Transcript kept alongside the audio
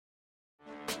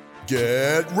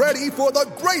Get ready for the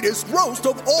greatest roast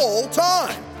of all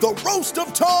time, the Roast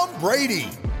of Tom Brady,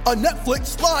 a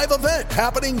Netflix live event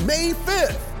happening May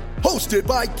 5th. Hosted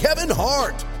by Kevin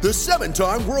Hart, the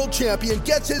 7-time world champion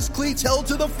gets his cleats held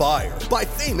to the fire by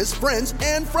famous friends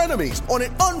and frenemies on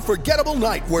an unforgettable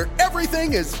night where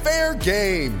everything is fair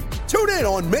game. Tune in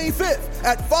on May 5th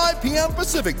at 5 p.m.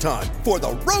 Pacific time for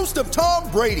the Roast of Tom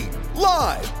Brady,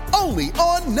 live only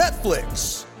on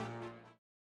Netflix.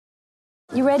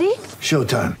 You ready?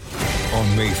 Showtime.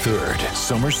 On May 3rd,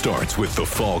 summer starts with The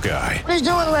Fall Guy. Let's do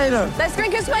it later. Let's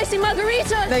drink a spicy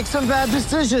margarita. Make some bad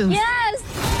decisions. Yes!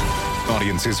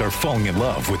 Audiences are falling in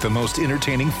love with the most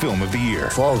entertaining film of the year.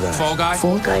 Fall Guy. Fall Guy?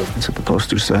 Fall guy. That's what the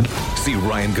poster said. See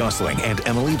Ryan Gosling and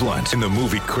Emily Blunt in the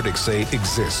movie critics say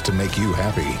exists to make you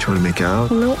happy. Trying to make it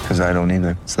out? Nope. Because I don't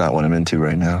either. It's not what I'm into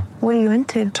right now. What are you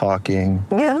into? Talking.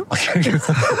 Yeah.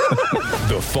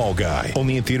 The Fall Guy.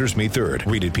 Only in theaters May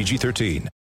 3rd. Rated PG-13.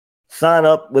 Sign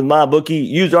up with MyBookie.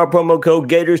 Use our promo code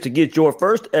Gators to get your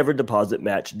first ever deposit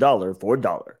match dollar for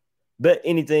dollar. Bet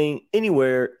anything,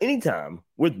 anywhere, anytime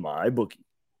with MyBookie.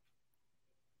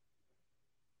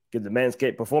 Get the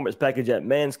Manscaped Performance Package at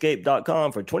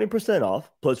manscaped.com for 20% off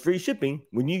plus free shipping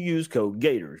when you use code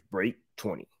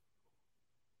GatorsBreak20.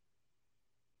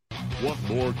 Want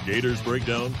more Gators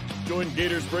Breakdown? Join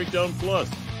Gators Breakdown Plus.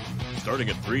 Starting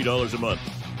at $3 a month.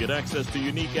 Get access to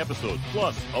unique episodes,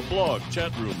 plus a blog,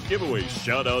 chat room, giveaways,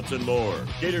 shout-outs, and more.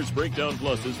 Gators Breakdown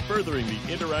Plus is furthering the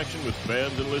interaction with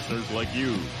fans and listeners like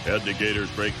you. Head to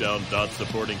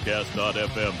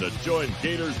GatorsBreakdown.supportingcast.fm to join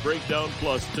Gators Breakdown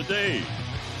Plus today.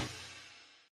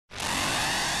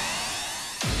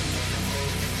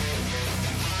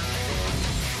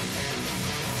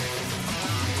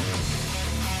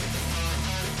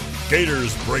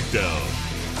 Gators Breakdown.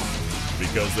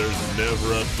 Because there's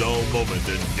never a dull moment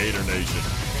in Gator Nation.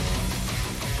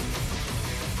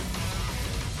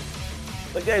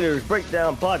 The Gators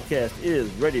Breakdown Podcast is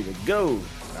ready to go.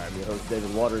 I'm your host,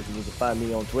 David Waters, and you can find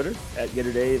me on Twitter at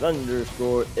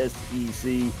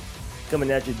GatorDave_SEC. Coming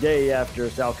at you day after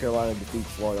South Carolina defeats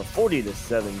Florida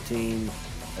 40-17.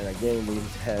 And a game we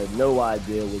had no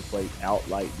idea would play out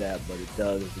like that, but it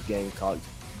does. The Gamecocks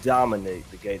dominate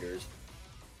the Gators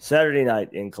Saturday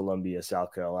night in Columbia,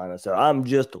 South Carolina. So I'm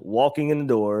just walking in the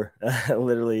door.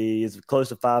 Literally, it's close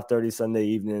to 5:30 Sunday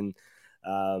evening.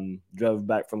 Drove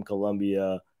back from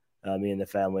Columbia, me and the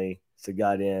family. So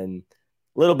got in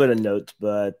a little bit of notes,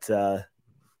 but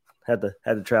had to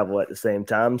travel at the same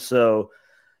time. So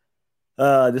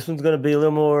this one's going to be a little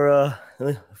more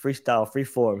freestyle, free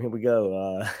form. Here we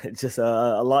go. It's just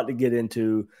a lot to get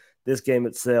into. This game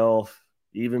itself,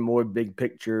 even more big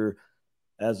picture.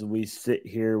 As we sit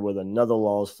here with another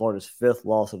loss, Florida's 5th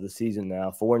loss of the season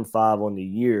now, 4-5 on the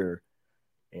year.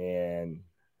 And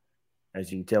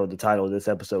as you can tell with the title of this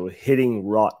episode, hitting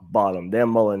rock bottom. Dan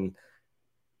Mullen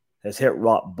has hit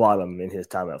rock bottom in his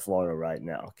time at Florida right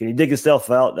now. Can he dig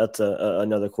himself out? That's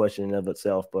another question in of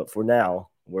itself. But for now,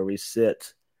 where we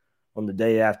sit on the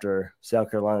day after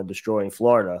South Carolina destroying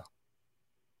Florida,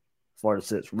 Florida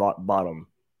sits rock bottom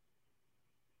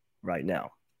right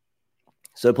now.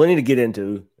 So plenty to get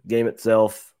into. Game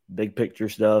itself, big picture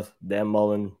stuff, Dan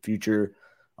Mullen, future,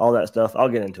 all that stuff. I'll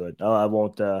get into it. I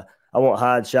won't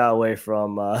hide, shy away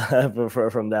from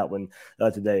that one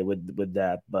today with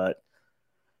that. But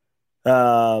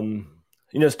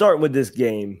starting with this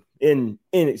game,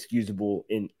 inexcusable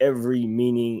in every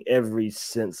meaning, every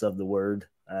sense of the word.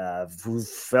 I've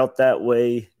felt that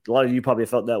way. A lot of you probably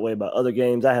felt that way about other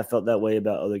games. I have felt that way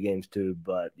about other games too.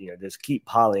 But just keep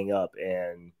piling up.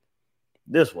 And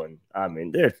this one, I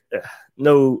mean, there's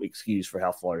no excuse for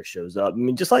how Florida shows up. I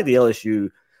mean, just like the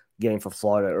LSU game for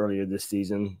Florida earlier this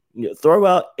season, throw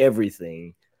out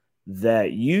everything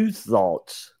that you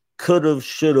thought could have,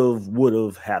 should have, would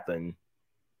have happened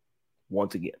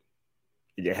once again.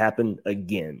 It happened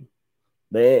again.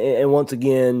 And once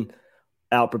again,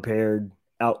 out-prepared,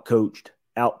 out-coached,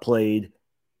 outplayed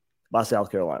by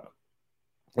South Carolina.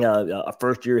 A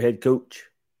first-year head coach,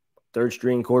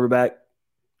 third-string quarterback,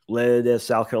 led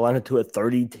South Carolina to a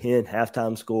 30-10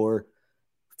 halftime score,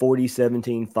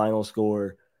 40-17 final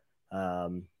score.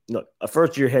 Look, a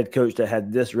first-year head coach that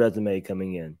had this resume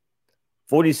coming in.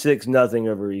 46-0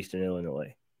 over Eastern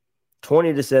Illinois.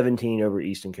 20-17 over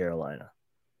East Carolina.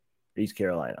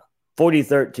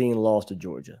 40-13 loss to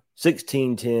Georgia.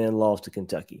 16-10 loss to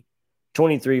Kentucky.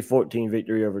 23-14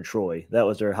 victory over Troy. That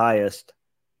was their highest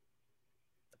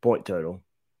point total.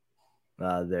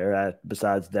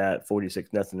 Besides that,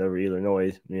 46-0 over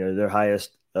Illinois, their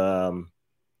highest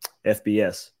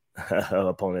FBS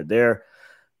opponent there.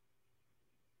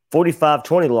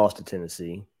 45-20 loss to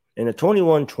Tennessee. in a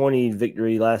 21-20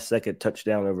 victory, last-second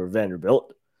touchdown over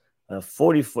Vanderbilt.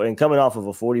 44, and coming off of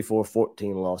a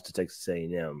 44-14 loss to Texas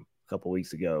A&M a couple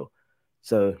weeks ago.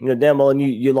 So, Dan Mullen,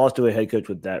 you lost to a head coach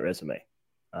with that resume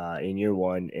in year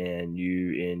one, and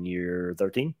you in year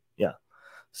 13. Yeah.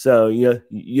 So,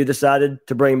 you decided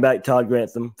to bring back Todd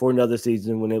Grantham for another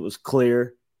season when it was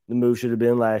clear the move should have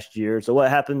been last year. So what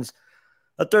happens?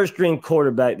 A third-string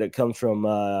quarterback that comes from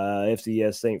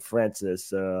FCS St.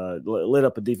 Francis lit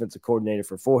up a defensive coordinator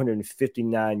for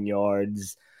 459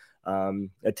 yards.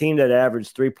 A team that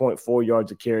averaged 3.4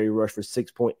 yards a carry rushed for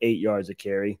 6.8 yards a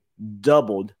carry,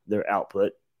 doubled their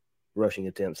output, rushing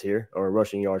attempts here, or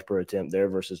rushing yards per attempt there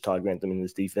versus Todd Grantham in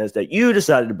this defense that you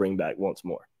decided to bring back once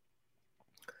more.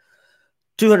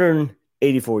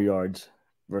 284 yards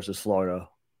versus Florida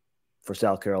for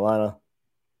South Carolina.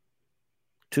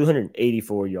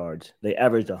 284 yards. They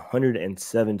averaged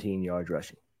 117 yards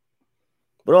rushing.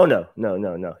 But no.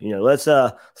 Let's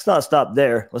not stop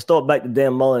there. Let's throw it back to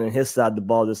Dan Mullen and his side of the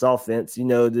ball, this offense.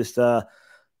 This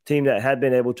team that had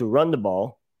been able to run the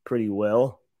ball pretty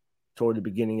well toward the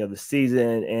beginning of the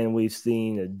season, and we've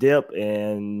seen a dip,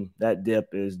 and that dip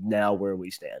is now where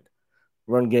we stand.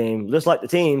 Run game, just like the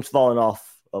team's falling off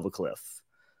of a cliff.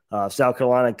 South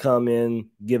Carolina come in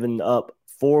giving up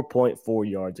 4.4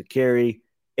 yards a carry,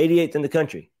 88th in the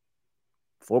country.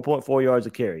 4.4 yards a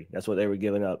carry. That's what they were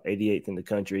giving up, 88th in the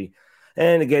country.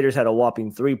 And the Gators had a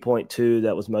whopping 3.2.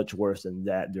 That was much worse than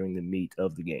that during the meat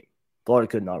of the game. Florida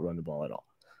could not run the ball at all.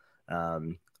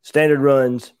 Standard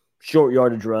runs, short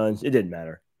yardage runs, it didn't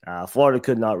matter. Florida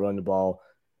could not run the ball.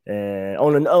 And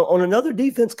on another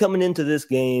defense coming into this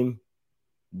game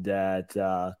that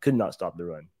could not stop the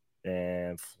run.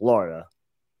 And Florida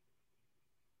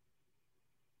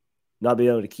not being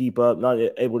able to keep up, not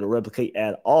able to replicate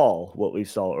at all what we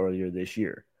saw earlier this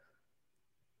year.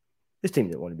 This team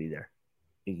didn't want to be there.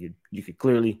 You could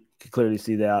clearly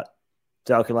see that.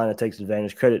 South Carolina takes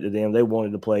advantage. Credit to them. They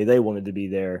wanted to play. They wanted to be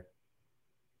there.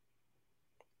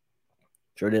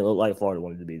 Sure didn't look like Florida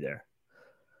wanted to be there.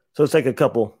 So let's take a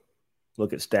couple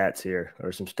look at stats here,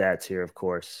 or some stats here, of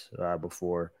course,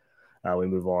 before we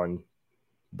move on.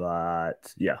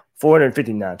 But,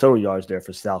 459 total yards there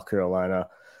for South Carolina.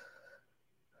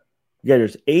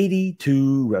 Gators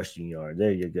 82 rushing yards.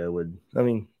 There you go.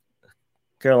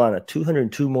 Carolina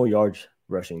 202 more yards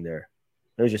rushing there.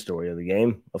 There's your story of the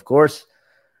game, of course.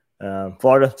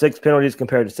 Florida 6 penalties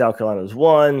compared to South Carolina's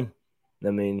 1.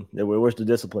 Where's the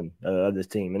discipline of this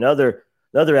team? Another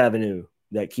avenue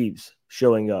that keeps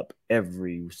showing up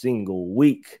every single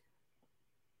week.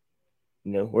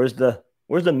 Where's the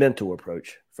mental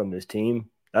approach from this team?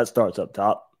 That starts up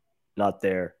top, not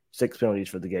there. 6 penalties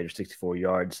for the Gators, 64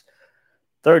 yards.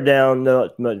 Third down,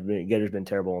 Gators been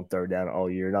terrible on third down all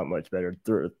year. Not much better.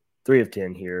 3 of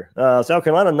 10 here. South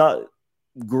Carolina, not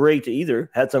great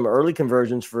either. Had some early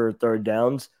conversions for third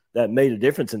downs that made a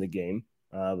difference in the game.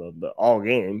 But all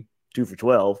game, 2 for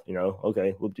 12.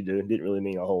 Okay, whoop-de-doo. Didn't really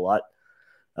mean a whole lot.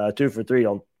 2 for 3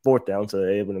 on fourth down, so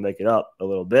they're able to make it up a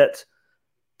little bit.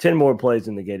 10 more plays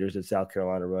in the Gators that South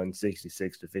Carolina run,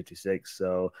 66 to 56.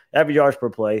 So average yards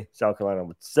per play, South Carolina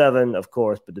with 7, of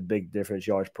course, but the big difference,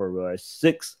 yards per rush,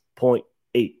 6.8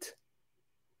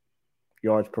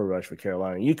 yards per rush for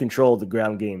Carolina. You control the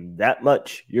ground game that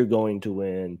much, you're going to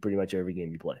win pretty much every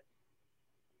game you play.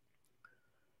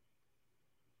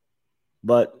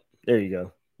 But there you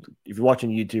go. If you're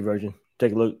watching the YouTube version,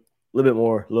 take a little bit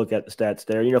more look at the stats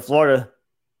there. Florida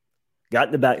got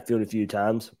in the backfield a few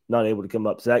times, not able to come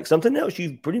up sack. Something else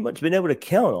you've pretty much been able to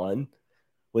count on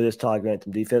with this Todd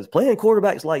Grantham defense, playing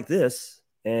quarterbacks like this,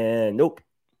 and nope,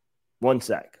 one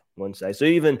sack. So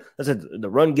even, I said, the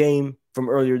run game from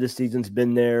earlier this season's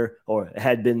been there, or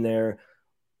had been there,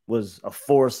 was a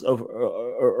force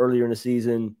earlier in the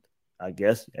season. I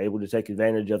guess able to take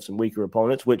advantage of some weaker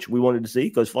opponents, which we wanted to see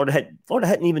because Florida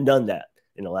hadn't even done that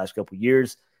in the last couple of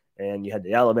years. And you had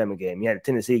the Alabama game, you had a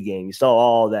Tennessee game, you saw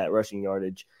all that rushing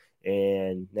yardage,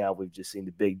 and now we've just seen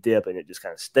the big dip, and it just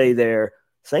kind of stay there.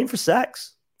 Same for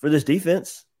sacks for this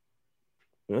defense.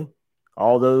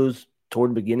 All those toward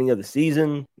the beginning of the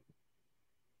season,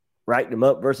 racked them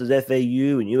up versus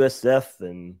FAU and USF,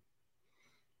 and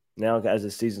now as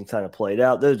the season kind of played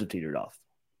out, those have teetered off.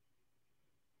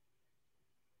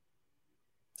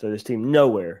 So this team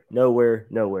nowhere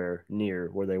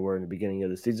near where they were in the beginning of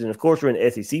the season. Of course, we're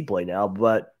in SEC play now,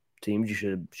 but teams you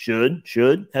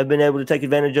should have been able to take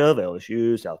advantage of: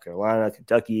 LSU, South Carolina,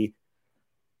 Kentucky.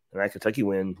 And that Kentucky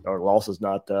win or loss is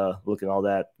not looking all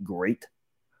that great.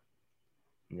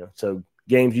 So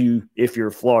games if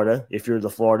you're the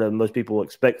Florida, most people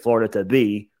expect Florida to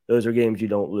be, those are games you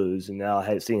don't lose. And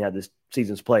now seeing how this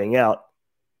season's playing out,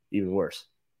 even worse.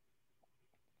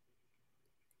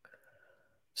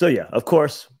 So, yeah, of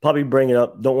course, probably bring it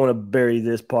up. Don't want to bury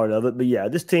this part of it. But, yeah,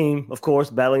 this team, of course,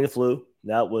 battling the flu.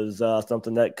 That was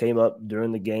something that came up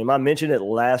during the game. I mentioned it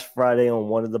last Friday on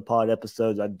one of the pod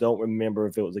episodes. I don't remember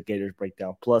if it was a Gators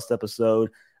Breakdown Plus episode.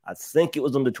 I think it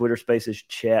was on the Twitter Spaces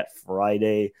chat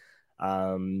Friday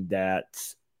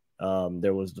that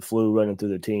there was the flu running through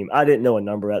the team. I didn't know a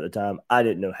number at the time. I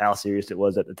didn't know how serious it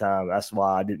was at the time. That's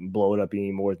why I didn't blow it up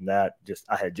any more than that.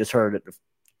 I had just heard that the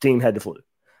team had the flu.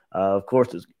 Of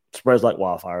course, it spreads like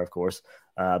wildfire, of course.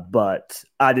 But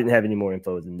I didn't have any more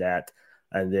info than that.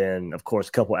 And then, of course,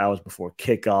 a couple hours before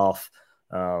kickoff,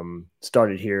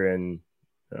 started hearing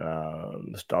I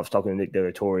was talking to Nick De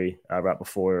La Torre right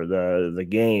before the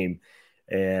game,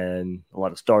 and a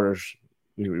lot of starters,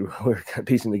 we were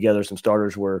piecing together some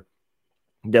starters were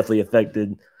definitely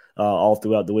affected all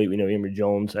throughout the week. We know Emory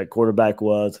Jones at quarterback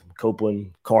was,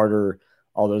 Copeland, Carter,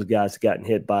 all those guys gotten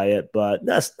hit by it. But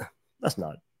that's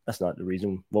not the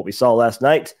reason. What we saw last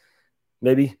night,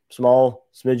 maybe small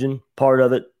smidgen part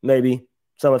of it, maybe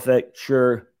some effect,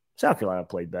 sure. South Carolina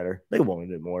played better. They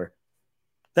wanted it more.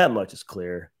 That much is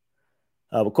clear.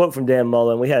 A quote from Dan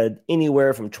Mullen: "We had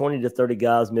anywhere from 20 to 30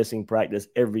 guys missing practice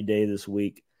every day this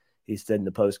week," he said in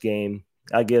the post game.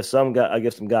 I give some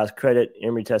guys credit.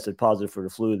 Emory tested positive for the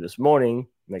flu this morning.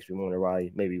 Makes me wonder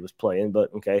why maybe he was playing,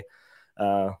 but okay.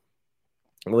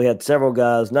 We had several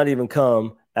guys not even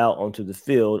come out onto the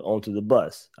field, onto the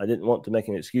bus. I didn't want to make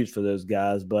an excuse for those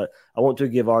guys, but I want to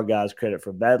give our guys credit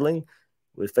for battling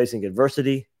with facing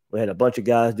adversity. We had a bunch of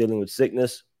guys dealing with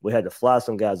sickness. We had to fly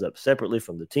some guys up separately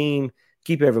from the team,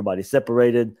 keep everybody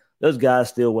separated. Those guys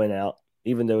still went out,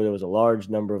 even though there was a large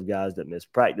number of guys that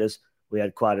missed practice. We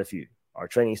had quite a few. Our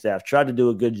training staff tried to do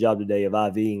a good job today of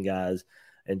IVing guys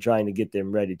and trying to get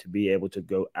them ready to be able to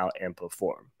go out and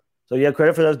perform. So, yeah,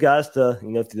 credit for those guys to,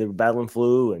 if they were battling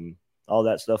flu and all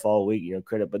that stuff all week,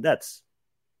 credit. But that's,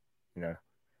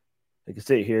 they can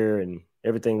sit here and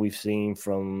everything we've seen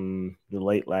from the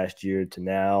late last year to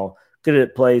now. Could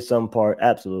it play some part?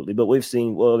 Absolutely. But we've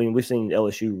seen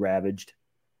LSU ravaged,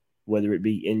 whether it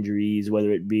be injuries,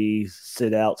 whether it be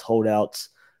sit-outs, holdouts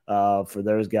for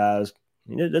those guys.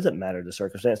 It doesn't matter the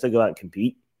circumstance. They go out and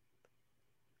compete.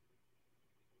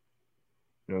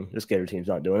 This Gator team's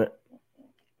not doing it.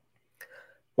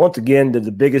 Once again,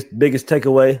 the biggest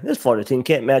takeaway, this Florida team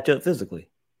can't match up physically.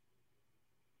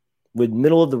 With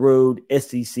middle-of-the-road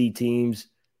SEC teams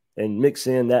and mix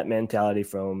in that mentality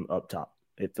from up top,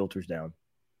 it filters down.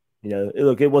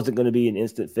 Look, it wasn't going to be an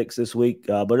instant fix this week,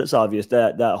 but it's obvious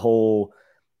that whole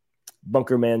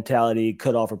bunker mentality,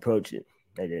 cutoff approach,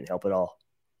 they didn't help at all.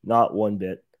 Not one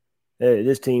bit.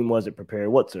 This team wasn't prepared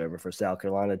whatsoever for South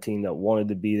Carolina, a team that wanted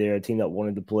to be there, a team that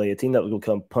wanted to play, a team that was going to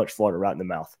come punch Florida right in the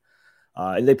mouth.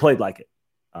 And they played like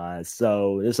it.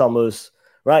 So it's almost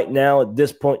right now at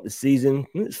this point in the season,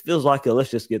 it feels like let's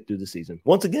just get through the season.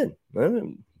 Once again,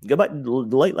 go back to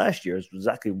late last year. It's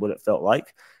exactly what it felt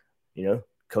like.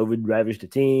 COVID ravaged the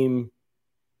team.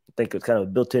 I think it's kind of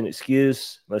a built-in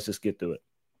excuse. Let's just get through it.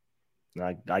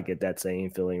 And I get that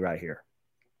same feeling right here.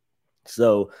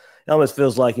 So it almost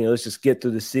feels like, let's just get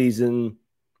through the season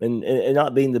and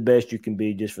not being the best you can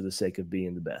be just for the sake of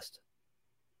being the best.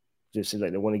 Just seems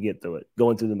like they want to get through it,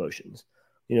 going through the motions.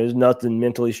 There's nothing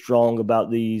mentally strong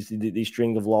about these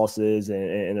string of losses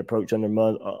and approach under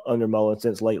Mullen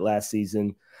since late last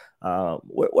season.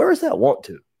 Where is that want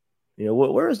to?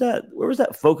 Where is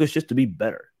that focus just to be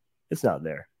better? It's not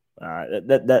there.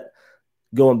 That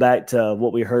going back to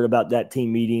what we heard about that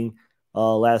team meeting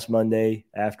last Monday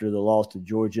after the loss to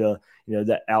Georgia,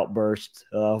 that outburst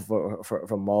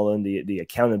from Mullen, the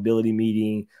accountability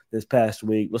meeting this past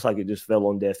week, looks like it just fell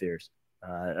on deaf ears.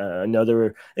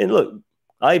 And look,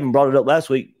 I even brought it up last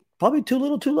week, probably too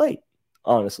little too late,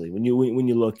 honestly, when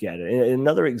you look at it. And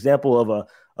another example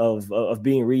of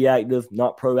being reactive,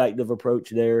 not proactive approach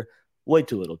there, way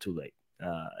too little too late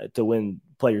to win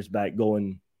players back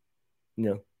going,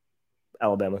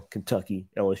 Alabama, Kentucky,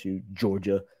 LSU,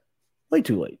 Georgia, way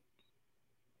too late.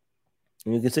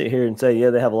 And you can sit here and say, yeah,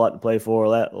 they have a lot to play for, a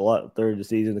lot third of the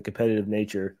season, the competitive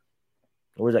nature.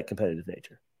 Where's that competitive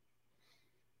nature?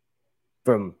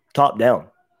 From top down.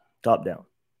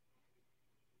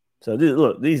 So,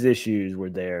 look, these issues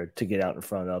were there to get out in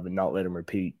front of and not let them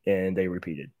repeat, and they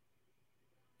repeated.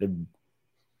 They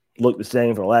looked the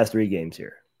same for the last 3 games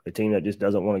here. A team that just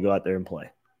doesn't want to go out there and play.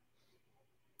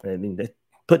 I mean, they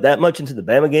put that much into the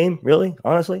Bama game, really,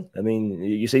 honestly? I mean,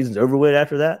 your season's over with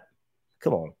after that?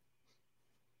 Come on.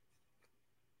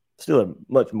 Still have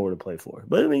much more to play for.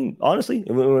 But, I mean, honestly,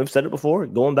 we've said it before,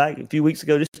 going back a few weeks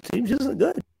ago, this team just isn't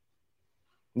good.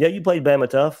 Yeah, you played Bama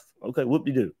tough. Okay,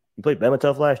 whoop-de-doo. You played Bama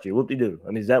tough last year. Whoop-de-doo. I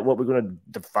mean, is that what we're going to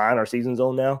define our seasons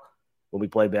on now? When we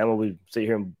play Bama, we sit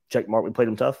here and check mark we played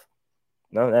them tough?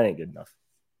 No, that ain't good enough.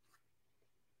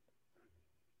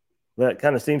 That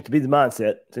kind of seems to be the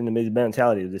mindset. It seems to be the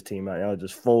mentality of this team right now.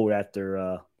 Just forward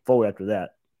after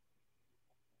that.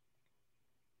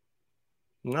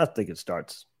 And I think it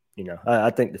starts. I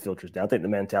think the filter's down. I think the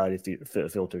mentality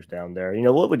filters down there.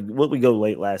 What we go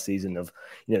late last season of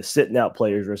sitting out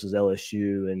players versus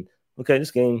LSU, and okay,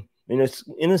 this game, it's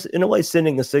in a way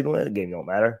sending a signal that game don't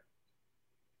matter.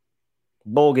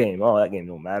 Bowl game, that game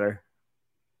don't matter.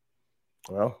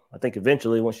 Well, I think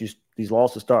eventually once these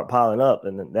losses start piling up,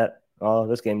 and then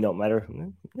this game don't matter,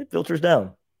 it filters down.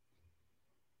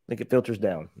 I think it filters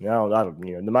down. Now,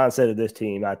 the mindset of this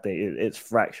team, I think it's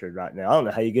fractured right now. I don't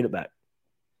know how you get it back.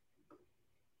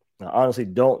 I honestly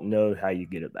don't know how you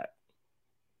get it back.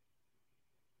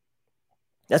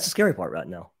 That's the scary part right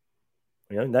now.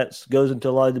 That goes into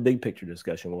a lot of the big picture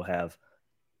discussion we'll have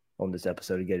on this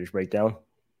episode of Gators Breakdown.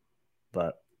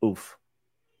 But, oof.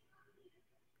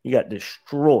 You got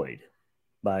destroyed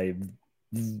by,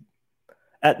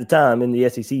 at the time in the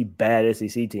SEC, bad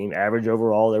SEC team. Average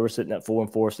overall, they were sitting at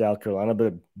 4-4 South Carolina, but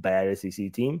a bad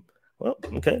SEC team. Well,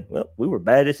 okay. Well, we were a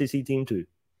bad SEC team too.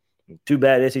 2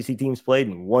 bad SEC teams played,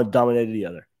 and one dominated the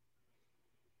other.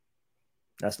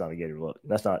 That's not a Gator look.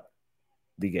 That's not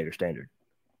the Gator standard.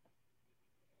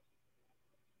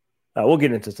 We'll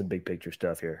get into some big picture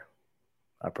stuff here.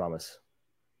 I promise.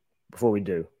 Before we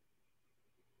do,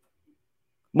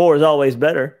 more is always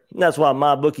better. And that's why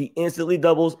MyBookie instantly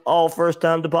doubles all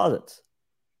first-time deposits.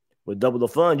 With double the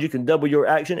funds, you can double your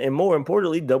action and, more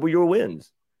importantly, double your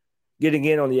wins. Getting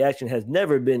in on the action has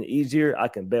never been easier. I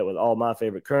can bet with all my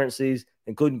favorite currencies,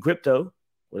 including crypto.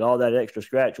 With all that extra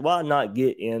scratch, why not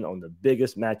get in on the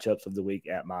biggest matchups of the week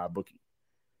at MyBookie?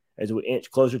 As we inch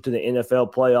closer to the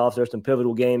NFL playoffs, there's some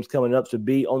pivotal games coming up, so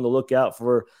be on the lookout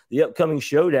for the upcoming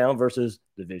showdown versus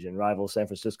division rival San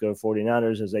Francisco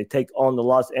 49ers as they take on the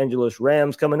Los Angeles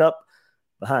Rams coming up.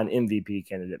 Behind MVP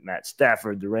candidate Matt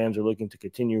Stafford, the Rams are looking to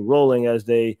continue rolling as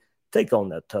they take on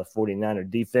that tough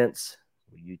 49er defense.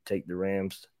 Will you take the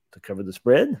Rams to cover the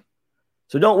spread?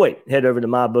 So don't wait. Head over to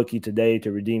MyBookie today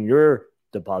to redeem your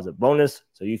deposit bonus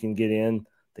so you can get in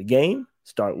the game.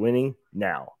 Start winning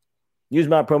now. Use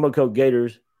my promo code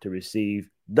Gators to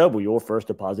double your first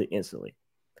deposit instantly.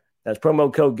 That's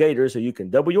promo code Gators so you can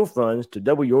double your funds to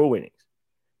double your winnings.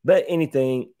 Bet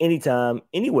anything, anytime,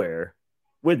 anywhere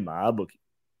with MyBookie.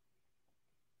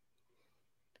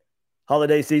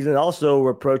 Holiday season also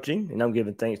approaching, and I'm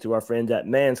giving thanks to our friends at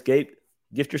Manscaped.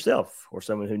 Gift yourself or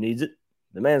someone who needs it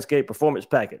the Manscaped Performance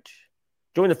Package.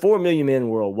 Join the 4 million men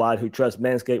worldwide who trust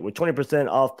Manscaped with 20%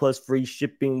 off plus free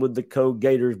shipping with the code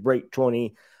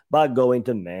GatorsBreak20 by going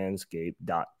to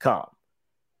manscaped.com.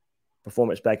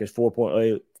 Performance Package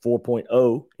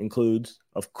 4.0 includes,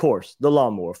 of course, the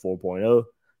Lawnmower 4.0.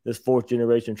 This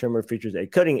 4th-generation trimmer features a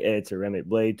cutting-edge ceramic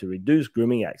blade to reduce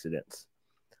grooming accidents.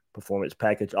 Performance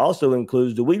Package also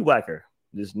includes the Weed Whacker.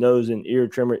 This nose and ear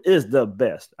trimmer is the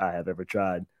best I have ever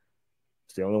tried.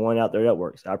 It's the only one out there that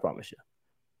works, I promise you.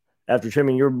 After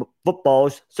trimming your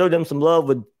footballs, show them some love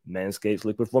with Manscaped's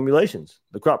liquid formulations.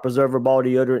 The Crop Preserver Ball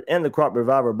Deodorant and the Crop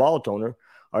Reviver Ball Toner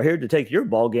are here to take your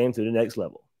ball game to the next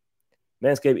level.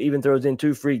 Manscaped even throws in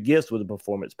 2 free gifts with the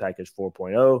Performance Package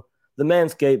 4.0, the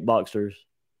Manscaped Boxers,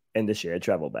 and the Shared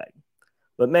Travel Bag.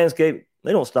 But Manscaped,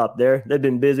 they don't stop there. They've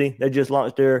been busy. They just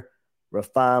launched their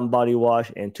Refined Body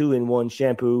Wash and 2-in-1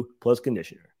 shampoo plus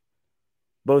conditioner.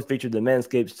 Both feature the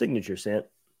Manscaped signature scent.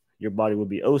 Your body will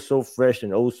be oh so fresh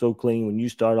and oh so clean when you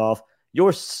start off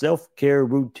your self-care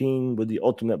routine with the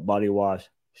ultimate body wash,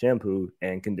 shampoo,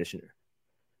 and conditioner.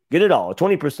 Get it all,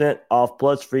 20% off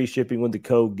plus free shipping with the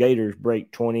code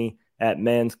GatorsBreak20 at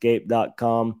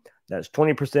manscaped.com. That's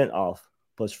 20% off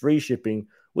plus free shipping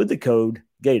with the code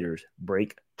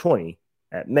GatorsBreak20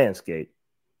 at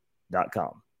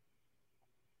manscaped.com.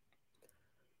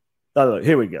 Oh, look,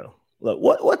 here we go. Look,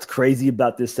 what's crazy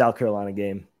about this South Carolina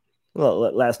game?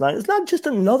 Well, last night, it's not just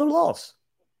another loss.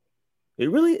 It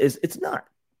really is. It's not.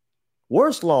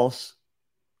 Worst loss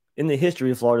in the history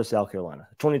of Florida, South Carolina.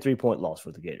 A 23-point loss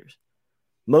for the Gators.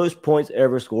 Most points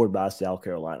ever scored by South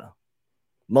Carolina.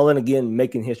 Mullen, again,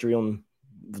 making history on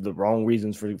the wrong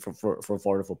reasons for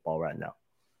Florida football right now.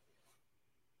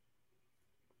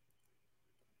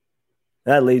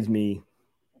 That leads me,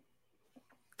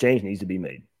 change needs to be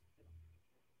made.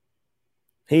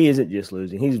 He isn't just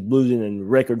losing. He's losing in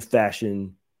record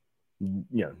fashion,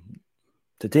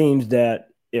 to teams that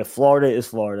if Florida is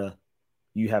Florida,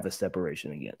 you have a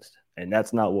separation against. And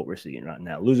that's not what we're seeing right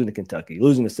now. Losing to Kentucky,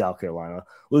 losing to South Carolina,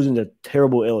 losing to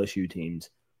terrible LSU teams.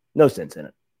 No sense in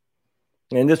it.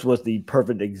 And this was the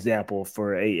perfect example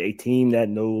for a team that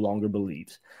no longer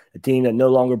believes. A team that no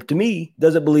longer, to me,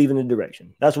 doesn't believe in the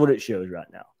direction. That's what it shows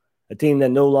right now. A team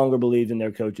that no longer believes in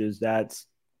their coaches. That's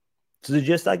the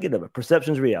gist I get of it.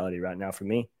 Perception's reality right now for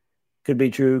me. Could be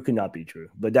true, could not be true.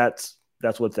 But that's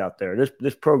what's out there.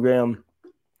 This program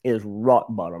is rock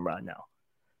bottom right now.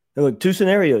 And look, two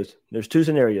scenarios. There's two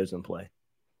scenarios in play.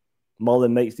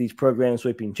 Mullen makes these program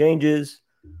sweeping changes,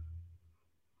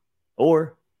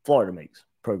 or Florida makes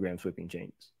program sweeping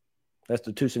changes. That's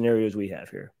the two scenarios we have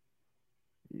here.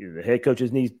 Either the head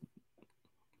coaches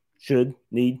should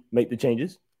make the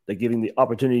changes. They're giving the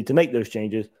opportunity to make those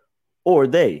changes, or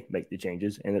they make the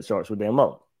changes, and it starts with Dan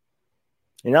Mullen.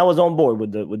 And I was on board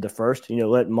with the first,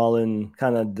 let Mullen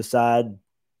kind of decide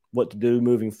what to do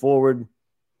moving forward.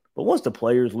 But once the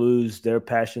players lose their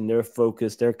passion, their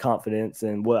focus, their confidence,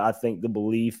 and what I think the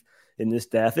belief in this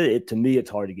staff, to me, it's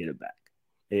hard to get it back.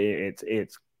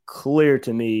 It's clear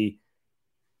to me.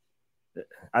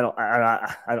 I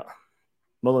don't.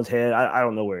 Mullen's head. I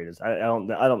don't know where it is. I don't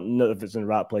know if it's in the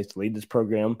right place to lead this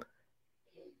program.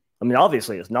 I mean,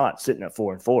 obviously, it's not sitting at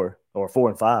 4-4 or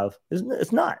 4-5.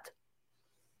 It's not.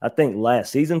 I think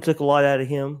last season took a lot out of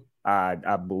him. I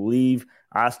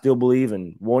still believe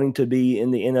in wanting to be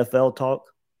in the NFL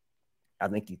talk. I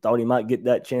think he thought he might get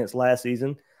that chance last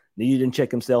season. Needed to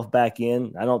check himself back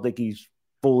in. I don't think he's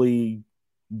fully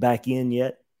back in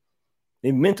yet.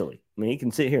 And mentally, I mean, he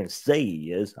can sit here and say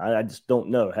he is. I just don't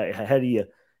know. How do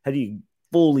you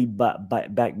fully buy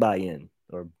in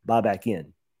or buy back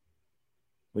in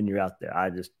when you're out there? I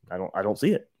don't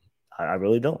see it. I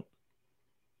really don't.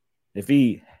 If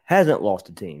he hasn't lost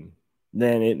a team,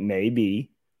 then it may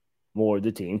be more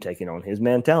the team taking on his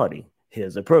mentality,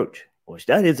 his approach, which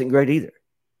that isn't great either.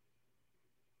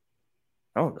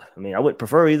 I would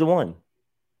prefer either one.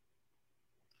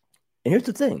 And here's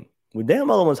the thing. When Dan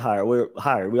Mullen was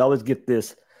hired, we always get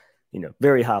this,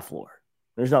 very high floor.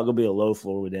 There's not going to be a low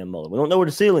floor with Dan Mullen. We don't know where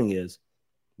the ceiling is,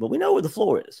 but we know where the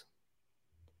floor is.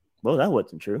 Well, that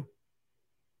wasn't true.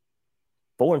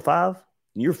 4-5,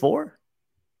 year 4?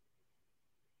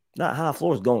 That high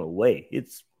floor is going away.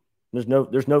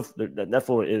 That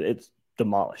floor, it's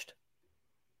demolished.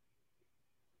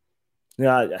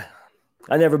 I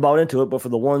never bought into it, but for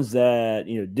the ones that,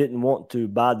 didn't want to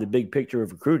buy the big picture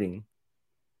of recruiting,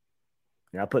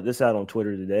 I put this out on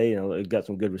Twitter today, it got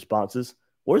some good responses.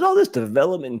 Where's all this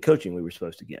development and coaching we were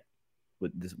supposed to get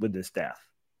with this staff?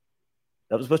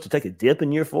 That was supposed to take a dip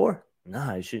in year 4?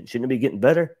 Nah, shouldn't it be getting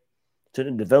better?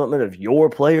 Shouldn't the development of your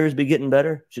players be getting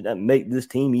better? Should that make this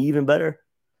team even better?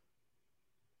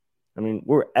 I mean,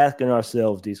 we're asking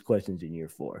ourselves these questions in year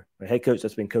 4. A head coach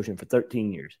that's been coaching for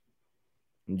 13 years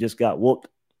and just got whooped,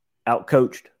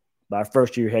 out-coached by a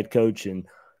first-year head coach, and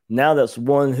now that's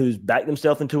one who's backed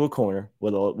himself into a corner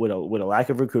with a lack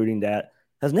of recruiting that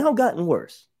has now gotten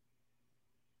worse.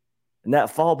 And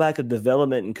that fallback of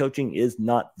development and coaching is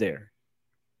not there.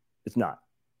 It's not.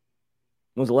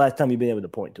 When was the last time you've been able to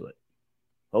point to it?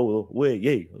 Oh, well,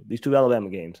 these 2 Alabama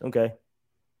games. Okay.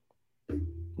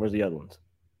 Where's the other ones?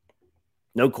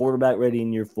 No quarterback ready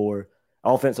in year 4.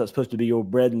 Offense that's supposed to be your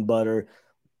bread and butter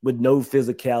with no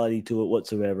physicality to it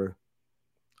whatsoever.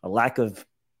 A lack of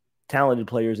talented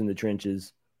players in the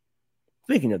trenches.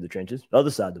 Speaking of the trenches, other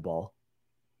side of the ball.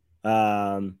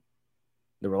 They're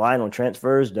relying on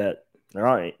transfers that there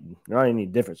aren't any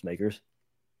difference makers.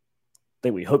 I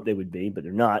think we hoped they would be, but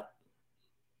they're not.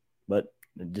 But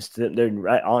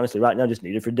they're honestly right now just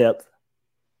needed for depth.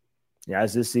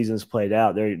 As this season's played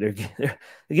out, they're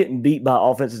getting beat by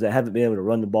offenses that haven't been able to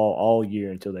run the ball all year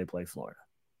until they play Florida.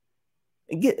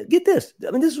 And get this.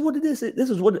 I mean, this is what it is. This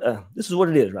is what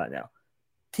it is right now.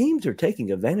 Teams are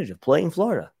taking advantage of playing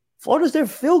Florida. Florida's their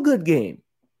feel-good game.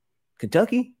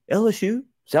 Kentucky, LSU,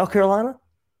 South Carolina,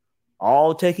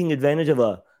 all taking advantage of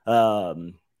a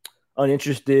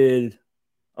uninterested,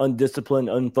 undisciplined,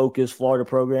 unfocused Florida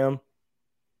program.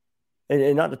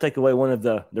 And not to take away one of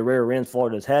the rare wins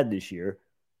Florida's had this year,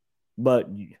 but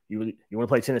you want to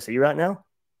play Tennessee right now?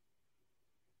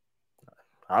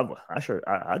 I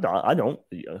don't.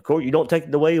 Of course, you don't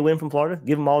take away a win from Florida.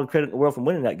 Give them all the credit in the world for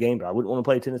winning that game, but I wouldn't want to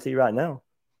play Tennessee right now.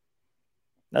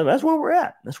 That's where we're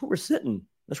at. That's where we're sitting.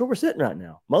 That's where we're sitting right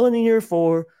now. Mullen in year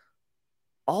 4,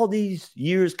 all these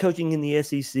years coaching in the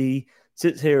SEC,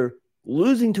 sits here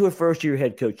losing to a first-year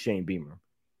head coach, Shane Beamer,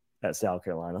 at South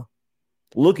Carolina.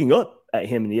 Looking up at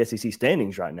him in the SEC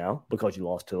standings right now because you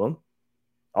lost to him.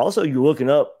 Also, you're looking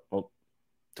up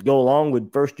to go along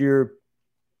with first-year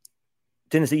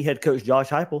Tennessee head coach Josh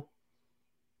Heupel.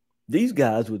 These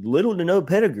guys with little to no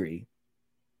pedigree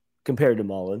compared to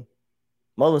Mullen.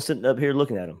 Mullen's sitting up here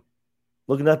looking at him,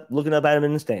 looking up at him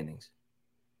in the standings.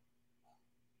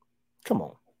 Come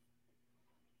on.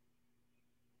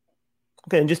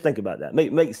 Okay, and just think about that.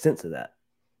 Make sense of that.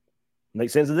 Make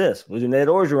sense of this. Losing Ed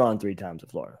Orgeron 3 times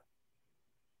at Florida.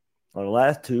 On the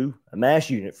last 2, a mass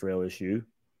unit for LSU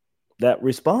that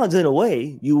responds in a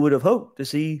way you would have hoped to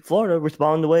see Florida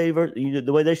respond the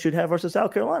way they should have versus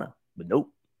South Carolina. But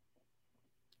nope.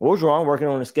 Orgeron working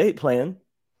on an escape plan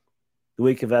the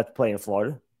week of after playing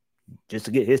Florida just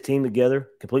to get his team together,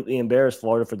 completely embarrass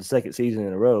Florida for the 2nd season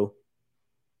in a row.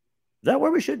 Is that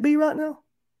where we should be right now?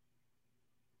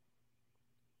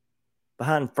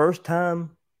 Behind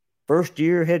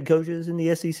first-year head coaches in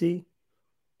the SEC?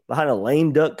 Behind a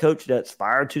lame duck coach that's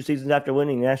fired 2 seasons after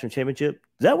winning the national championship?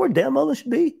 Is that where Dan Mullen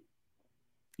should be?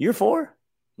 Year 4?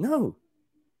 No.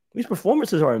 These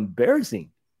performances are embarrassing.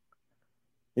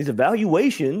 These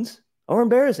evaluations are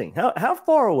embarrassing. How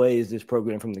far away is this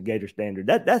program from the Gator standard?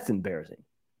 That's embarrassing.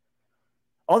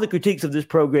 All the critiques of this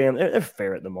program, they're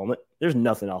fair at the moment. There's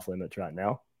nothing off limits right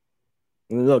now.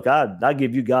 And look, I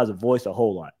give you guys a voice a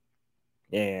whole lot.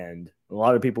 And a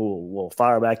lot of people will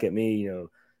fire back at me, you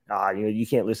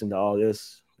can't listen to all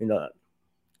this.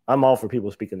 I'm all for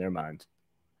people speaking their minds.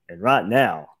 And right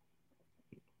now,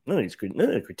 none of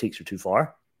the critiques are too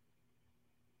far.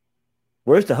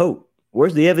 Where's the hope?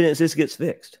 Where's the evidence this gets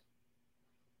fixed?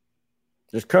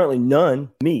 There's currently none,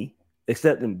 me,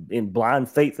 except in blind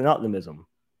faith and optimism.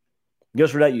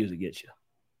 Guess where that usually gets you?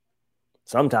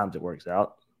 Sometimes it works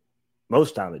out.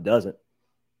 Most time it doesn't.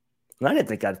 And I didn't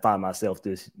think I'd find myself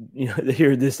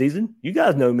here this season. You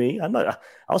guys know me.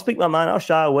 I'll speak my mind. I'll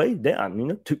shy away. Damn,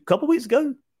 a couple weeks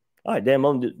ago. All right,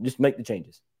 damn, just make the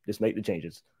changes. Just make the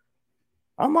changes.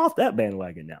 I'm off that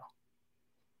bandwagon now.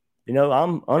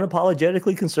 I'm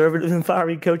unapologetically conservative and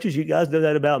fiery coaches. You guys know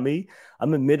that about me.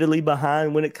 I'm admittedly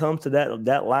behind when it comes to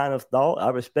that line of thought. I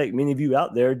respect many of you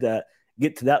out there that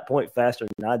get to that point faster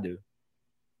than I do.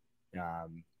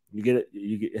 You get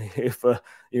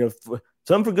it.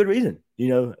 Some for good reason,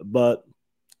 but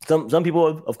some people,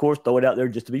 of course, throw it out there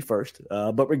just to be first.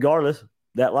 But regardless,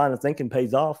 that line of thinking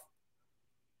pays off.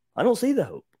 I don't see the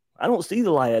hope. I don't see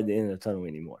the light at the end of the tunnel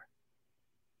anymore.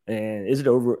 And is it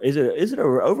an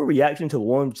overreaction to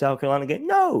one South Carolina game?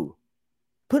 No.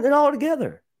 Putting it all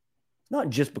together. Not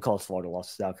just because Florida lost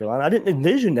to South Carolina. I didn't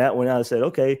envision that when I said,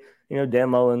 okay, Dan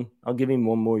Mullen, I'll give him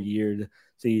one more year to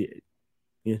see,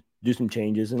 do some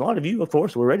changes. And a lot of you, of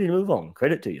course, were ready to move on.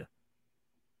 Credit to you.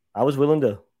 I was willing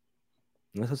to,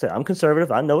 like I said, I'm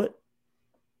conservative. I know it.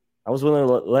 I was willing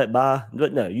to let by.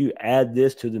 But no, you add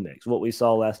this to the mix. What we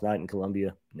saw last night in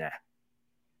Columbia, nah.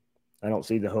 I don't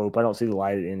see the hope. I don't see the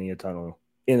light at the end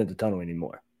of the tunnel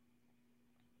anymore.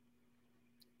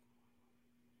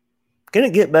 Can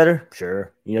it get better?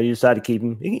 Sure. You decide to keep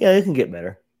him. Yeah, it can get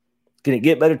better. Can it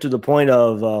get better to the point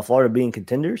of Florida being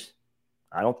contenders?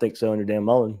 I don't think so under Dan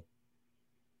Mullen.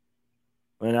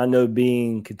 And I know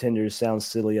being contenders sounds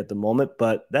silly at the moment,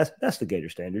 but that's the Gator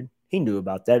standard. He knew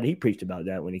about that. He preached about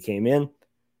that when he came in.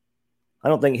 I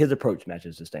don't think his approach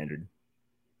matches the standard.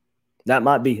 That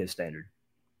might be his standard,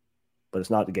 but it's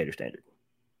not the Gator standard.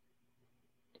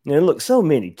 Look, so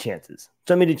many chances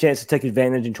to take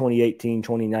advantage in 2018,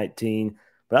 2019.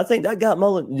 But I think that got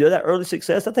Mullen, that early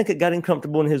success, I think it got him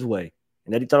comfortable in his way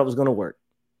and that he thought it was going to work.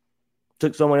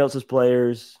 Took someone else's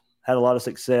players, had a lot of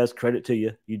success. Credit to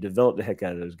you. You developed the heck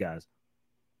out of those guys.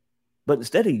 But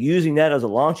instead of using that as a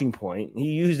launching point, he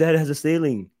used that as a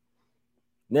ceiling.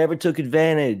 Never took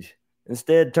advantage.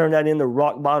 Instead, turned that into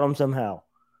rock bottom somehow.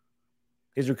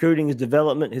 His recruiting, his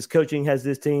development, his coaching has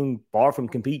this team far from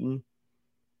competing.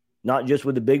 Not just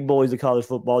with the big boys of college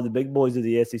football, the big boys of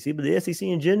the SEC, but the SEC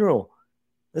in general.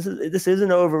 This is an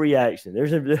overreaction.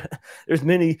 There's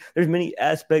many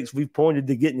aspects we've pointed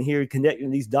to getting here, connecting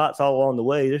these dots all along the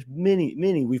way. There's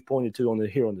many we've pointed to on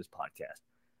this podcast,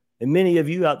 and many of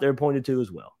you out there pointed to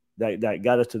as well that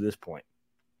got us to this point.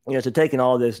 So taking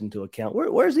all this into account,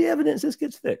 where's the evidence this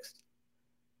gets fixed?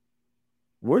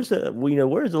 Where's the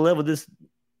level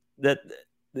that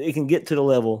it can get to the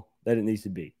level that it needs to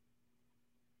be?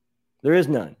 There is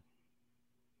none.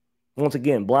 Once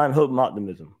again, blind hope and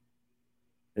optimism.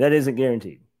 That isn't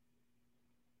guaranteed.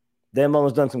 Dan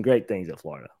Mullen's done some great things at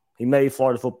Florida. He made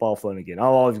Florida football fun again.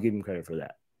 I'll always give him credit for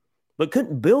that. But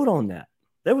couldn't build on that.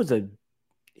 There was a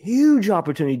huge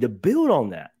opportunity to build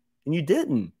on that, and you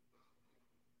didn't.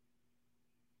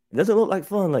 It doesn't look like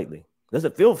fun lately. It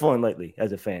doesn't feel fun lately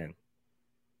as a fan.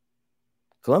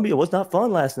 Columbia was not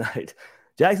fun last night.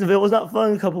 Jacksonville was not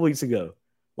fun a couple weeks ago.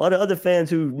 A lot of other fans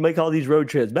who make all these road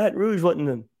trips. Baton Rouge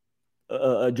wasn't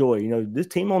a joy. This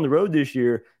team on the road this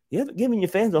year, you haven't given your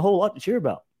fans a whole lot to cheer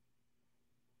about.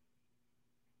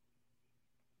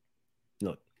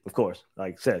 Look, of course,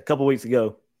 like I said, a couple weeks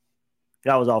ago,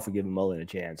 I was all for giving Mullen a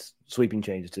chance, sweeping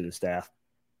changes to the staff.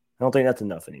 I don't think that's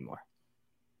enough anymore.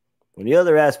 When the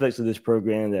other aspects of this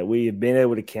program that we have been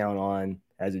able to count on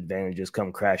as advantages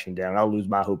come crashing down, I'll lose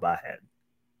my hope I had.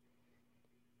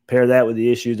 Pair that with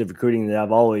the issues of recruiting that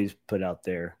I've always put out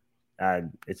there.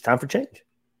 It's time for change.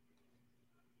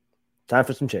 Time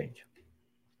for some change.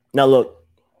 Now, look,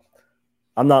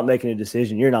 I'm not making a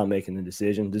decision. You're not making the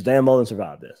decision. Does Dan Mullen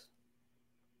survive this?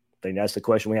 I think that's the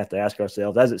question we have to ask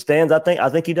ourselves. As it stands, I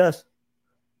think he does.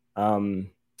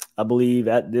 I believe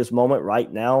at this moment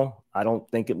right now, I don't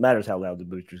think it matters how loud the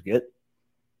boosters get.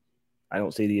 I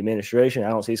don't see the administration. I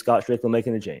don't see Scott Strickland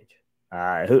making a change.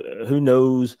 Who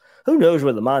knows? Who knows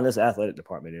where the mind of this athletic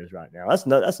department is right now? That's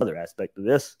another aspect of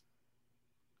this.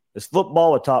 Is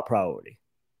football a top priority?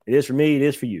 It is for me. It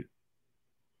is for you.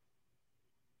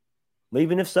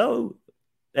 Even if so,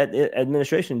 at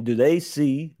administration, do they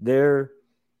see their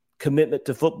commitment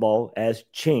to football as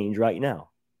change right now?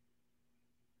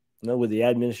 Would the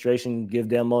administration give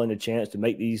Dan Mullen a chance to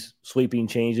make these sweeping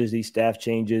changes, these staff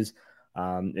changes,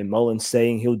 and Mullen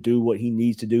saying he'll do what he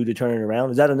needs to do to turn it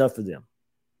around? Is that enough for them?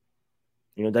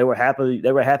 They were happy.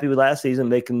 They were happy with last season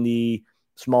making the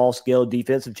small-scale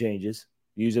defensive changes,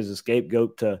 used as a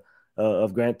scapegoat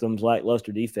of Grantham's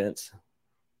lackluster defense.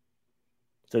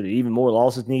 So do even more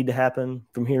losses need to happen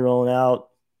from here on out?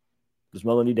 Does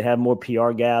Mullen need to have more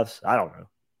PR gaffes? I don't know.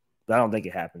 But I don't think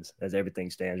it happens as everything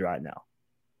stands right now.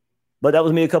 But that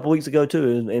was me a couple weeks ago,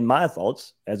 too, in my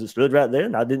thoughts, as it stood right there,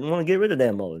 and I didn't want to get rid of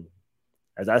Dan Mullen.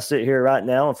 As I sit here right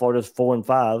now, and Florida's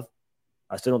 4-5,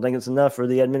 I still don't think it's enough for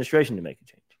the administration to make a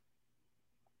change.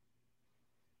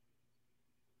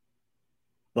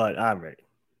 But I'm ready.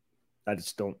 I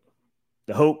just don't.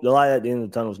 The hope, the light at the end of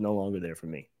the tunnel is no longer there for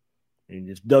me. He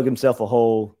just dug himself a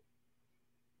hole.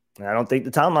 And I don't think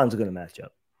the timelines are going to match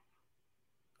up.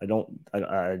 I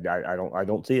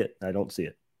don't see it. I don't see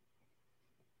it.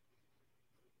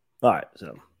 All right,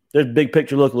 so there's big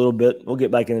picture look a little bit. We'll get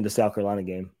back into the South Carolina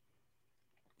game.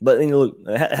 But look,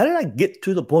 how did I get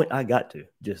to the point I got to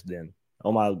just then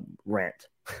on my rant?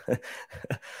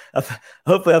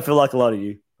 Hopefully, I feel like a lot of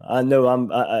you. I know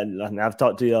I've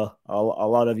talked to you a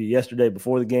lot of you yesterday,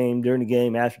 before the game, during the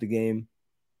game, after the game.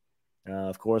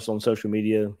 Of course, on social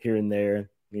media, here and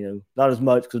there. Not as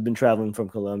much because I've been traveling from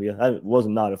Columbia. It was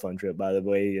not a fun trip, by the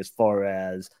way, as far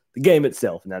as the game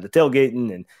itself. Now, the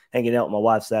tailgating and hanging out with my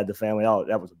wife's side of the family,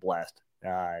 that was a blast.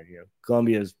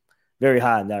 Columbia is very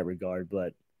high in that regard,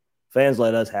 but fans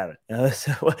let us have it.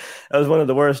 So that was one of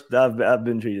the worst I've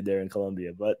been treated there in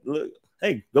Columbia. But look,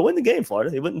 hey, go win the game,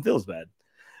 Florida. It wouldn't feel as bad.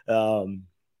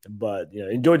 But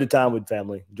enjoyed the time with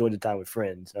family, enjoyed the time with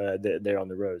friends there on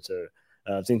the road. So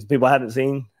I've seen some people I haven't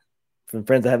seen, from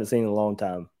friends I haven't seen in a long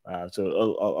time. So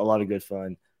a lot of good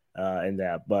fun in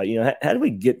that. But, how did we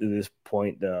get to this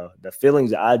point? The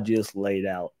feelings that I just laid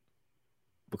out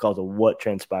because of what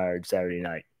transpired Saturday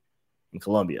night in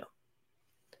Columbia.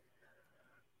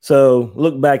 So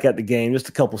look back at the game, just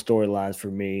a couple storylines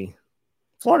for me.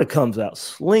 Florida comes out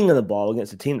slinging the ball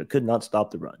against a team that could not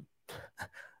stop the run.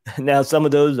 Now, some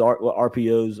of those are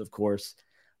RPOs, of course.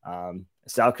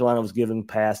 South Carolina was given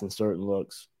pass and certain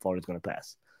looks. Florida's going to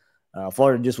pass.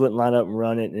 Florida just wouldn't line up and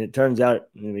run it, and it turns out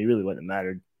it really wouldn't have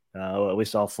mattered. We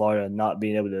saw Florida not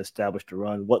being able to establish the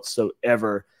run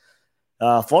whatsoever.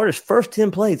 Florida's first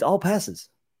 10 plays, all passes.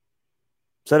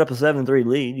 Set up a 7-3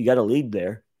 lead. You got a lead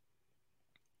there.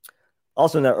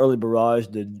 Also in that early barrage,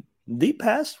 the deep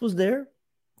pass was there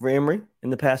for Emory in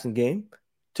the passing game.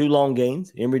 2 long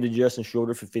gains. Emory to Justin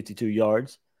Shorter for 52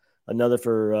 yards. Another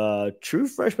for true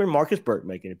freshman Marcus Burke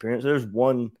making an appearance. There's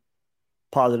one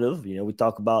positive. We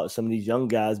talk about some of these young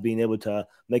guys being able to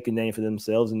make a name for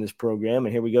themselves in this program.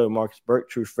 And here we go, Marcus Burke,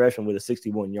 true freshman, with a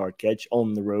 61-yard catch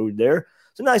on the road there.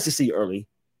 So nice to see early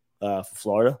for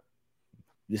Florida.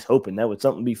 Just hoping that was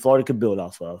something Florida could build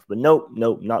off of. But nope,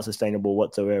 not sustainable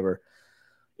whatsoever.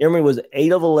 Emory was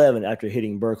 8 of 11 after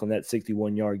hitting Burke on that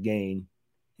 61-yard gain.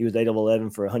 He was 8 of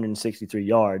 11 for 163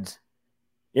 yards.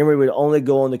 Emory would only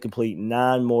go on to complete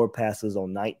 9 more passes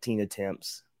on 19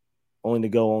 attempts, only to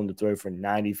go on to throw for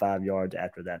 95 yards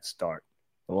after that start,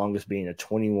 the longest being a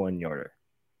 21-yarder.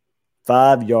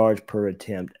 5 yards per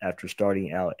attempt after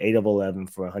starting out 8 of 11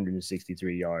 for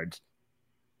 163 yards.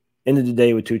 Ended the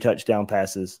day with 2 touchdown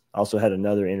passes. Also had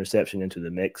another interception into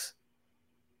the mix.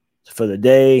 So for the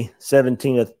day,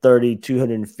 17 of 30,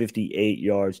 258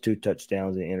 yards, 2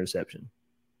 touchdowns, and interception.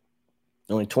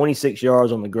 Only 26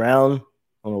 yards on the ground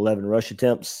on 11 rush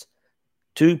attempts,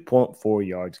 2.4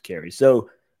 yards carry. So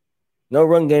no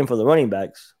run game for the running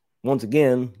backs. Once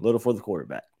again, little for the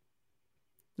quarterback.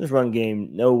 This run game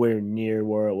nowhere near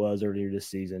where it was earlier this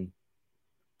season.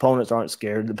 Opponents aren't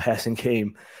scared of the passing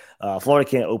game. Florida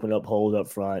can't open up holes up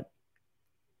front.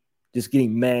 Just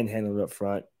getting manhandled up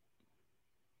front.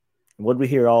 And what did we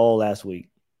hear all last week?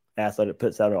 Athletic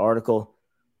puts out an article,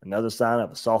 another sign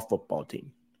of a soft football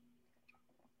team.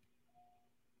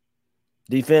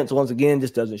 Defense, once again,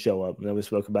 just doesn't show up. We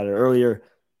spoke about it earlier.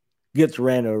 Gets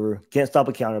ran over. Can't stop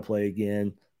a counterplay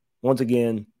again. Once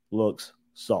again, looks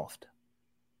soft.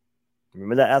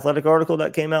 Remember that Athletic article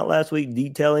that came out last week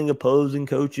detailing opposing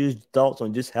coaches' thoughts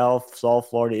on just how soft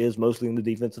Florida is, mostly on the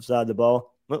defensive side of the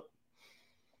ball? Well,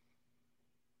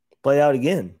 play out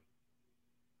again.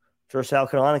 Sure, South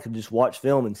Carolina could just watch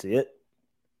film and see it.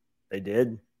 They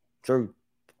did. Sure,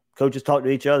 coaches talk to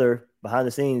each other behind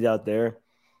the scenes out there.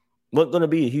 Wasn't going to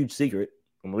be a huge secret.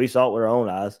 We saw it with our own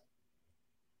eyes.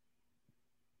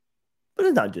 But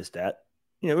it's not just that.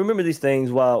 Remember these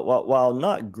things, while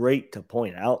not great to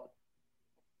point out,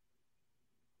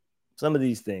 some of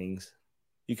these things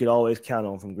you could always count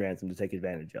on from Grantham to take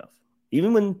advantage of,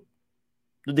 even when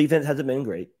the defense hasn't been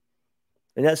great.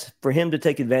 And that's for him to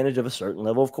take advantage of a certain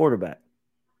level of quarterback.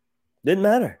 Didn't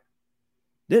matter.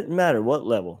 Didn't matter what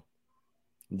level.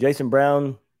 Jason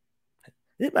Brown, it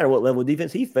didn't matter what level of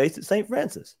defense he faced at St.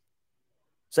 Francis.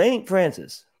 St.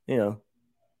 Francis, not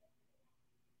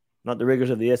the rigors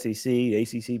of the SEC,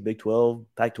 ACC, Big 12,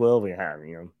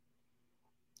 Pac-12,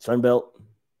 Sun Belt,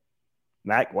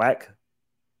 MAC, WAC.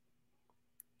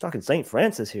 Talking St.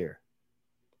 Francis here.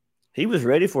 He was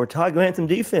ready for a Todd Grantham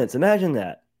defense. Imagine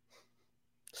that.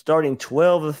 Starting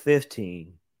 12 of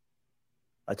 15,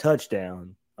 a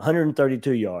touchdown,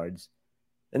 132 yards.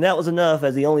 And that was enough,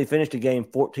 as he only finished the game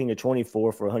 14 of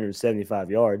 24 for 175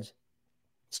 yards.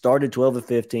 Started 12 of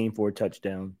 15 for a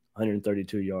touchdown,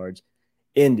 132 yards.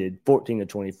 Ended 14 of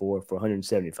 24 for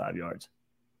 175 yards.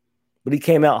 But he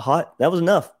came out hot. That was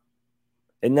enough.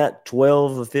 In that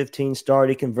 12 of 15 start,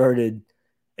 he converted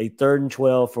a 3rd and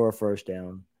 12 for a first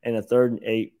down and a 3rd and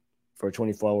 8 for a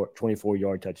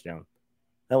 24-yard touchdown.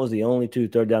 That was the only 2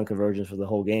 third-down conversions for the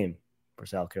whole game for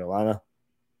South Carolina.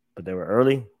 But they were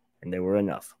early, and they were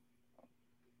enough.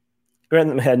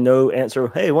 Grantham had no answer.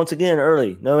 Hey, once again,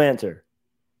 early, no answer.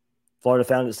 Florida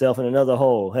found itself in another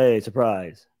hole. Hey,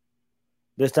 surprise.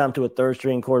 This time to a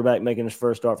third-string quarterback making his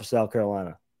first start for South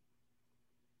Carolina.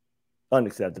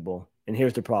 Unacceptable. And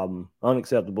here's the problem.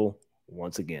 Unacceptable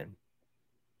once again.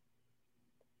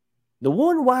 The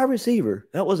one wide receiver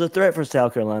that was a threat for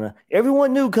South Carolina,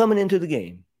 everyone knew coming into the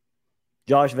game.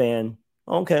 Josh Vann,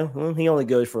 okay, well, he only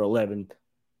goes for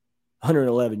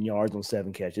 111 yards on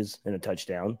 7 catches and a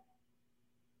touchdown.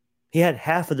 He had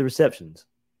half of the receptions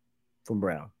from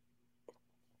Brown.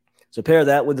 So pair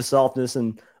that with the softness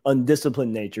and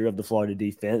undisciplined nature of the Florida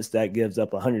defense that gives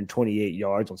up 128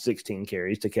 yards on 16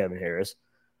 carries to Kevin Harris.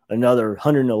 Another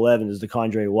 111 is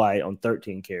DeCondre White on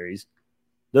 13 carries.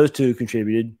 Those two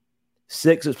contributed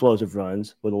 6 explosive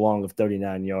runs with a long of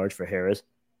 39 yards for Harris,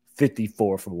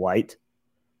 54 for White.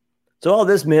 So all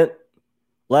this meant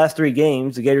last 3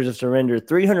 games, the Gators have surrendered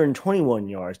 321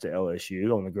 yards to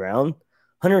LSU on the ground,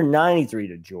 193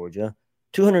 to Georgia,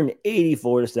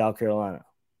 284 to South Carolina.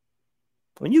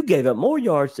 When you gave up more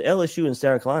yards to LSU and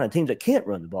South Carolina, teams that can't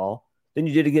run the ball, than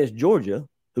you did against Georgia,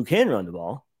 who can run the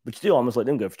ball, but still almost let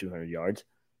them go for 200 yards.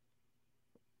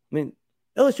 I mean,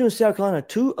 LSU and South Carolina,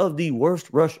 2 of the worst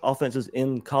rush offenses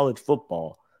in college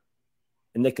football,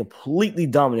 and they completely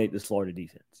dominate this Florida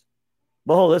defense.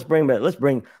 But let's bring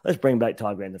back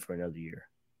Todd Grantham for another year,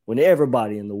 when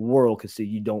everybody in the world could see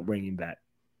you don't bring him back.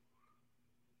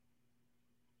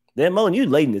 Dan Mullen, you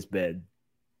laid in this bed.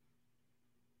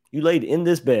 You laid in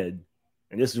this bed,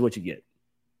 and this is what you get.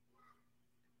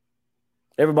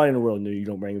 Everybody in the world knew you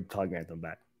don't bring Todd Grantham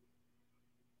back.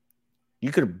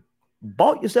 You could have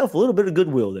bought yourself a little bit of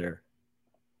goodwill there.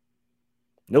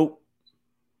 Nope.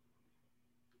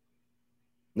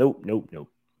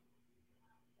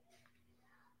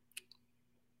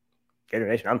 Gator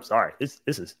Nation, I'm sorry. This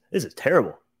is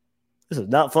terrible. This is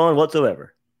not fun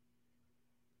whatsoever.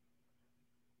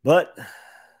 But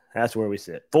that's where we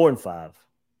sit. 4-5.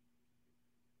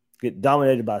 Get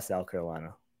dominated by South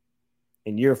Carolina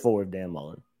in year 4 of Dan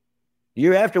Mullen.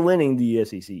 Year after winning the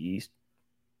SEC East.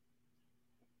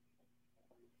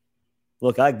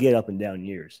 Look, I get up and down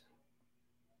years.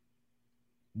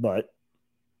 But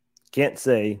can't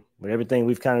say with everything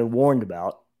we've kind of warned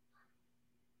about.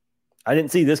 I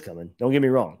didn't see this coming. Don't get me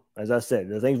wrong. As I said,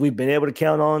 the things we've been able to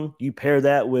count on, you pair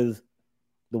that with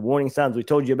the warning signs we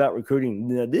told you about recruiting.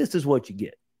 Now, this is what you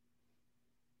get.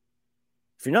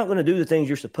 If you're not going to do the things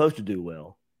you're supposed to do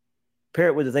well, pair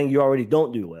it with the thing you already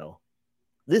don't do well.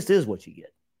 This is what you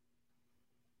get.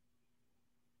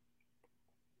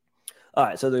 All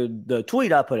right, so the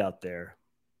tweet I put out there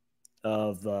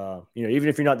of, even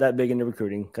if you're not that big into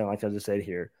recruiting, kind of like I just said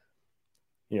here,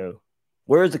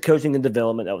 where is the coaching and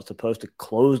development that was supposed to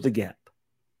close the gap?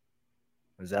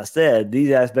 As I said,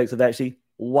 these aspects have actually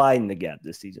widened the gap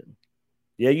this season.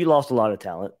 Yeah, you lost a lot of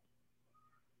talent.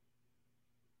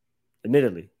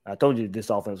 Admittedly, I told you this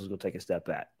offense was going to take a step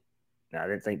back. Now, I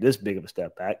didn't think this big of a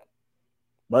step back,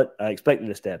 but I expected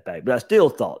a step back. But I still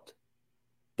thought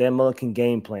Dan Mullen can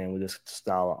game plan with this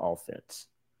style of offense.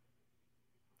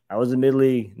 I was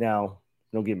admittedly, now,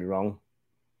 don't get me wrong,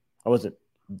 I wasn't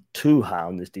too high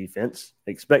on this defense.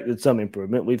 Expected some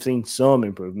improvement. We've seen some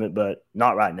improvement, but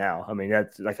not right now. I mean,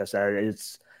 that's, like I said,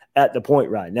 it's at the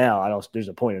point right now. There's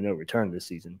a point of no return this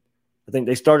season. I think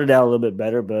they started out a little bit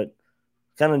better, but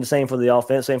kind of the same for the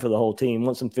offense, same for the whole team.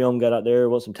 Once some film got out there,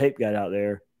 once some tape got out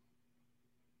there,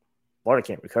 Florida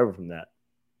can't recover from that.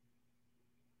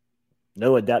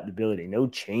 No adaptability, no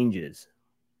changes.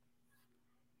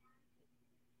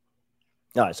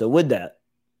 All right, so with that,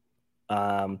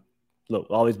 look,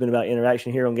 always been about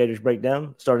interaction here on Gators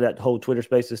Breakdown. Started that whole Twitter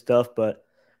Spaces stuff, but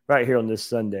right here on this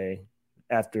Sunday,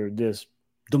 after this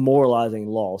demoralizing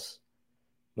loss,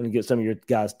 I'm going to get some of your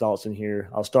guys' thoughts in here.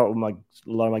 I'll start with a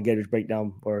lot of my Gators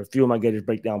Breakdown, or a few of my Gators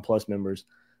Breakdown Plus members.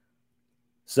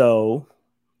 So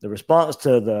the response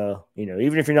to the,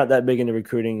 even if you're not that big into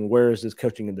recruiting, where has this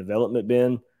coaching and development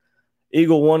been?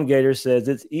 Eagle One Gator says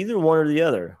it's either one or the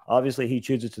other. Obviously, he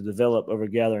chooses to develop over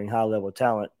gathering high-level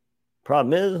talent.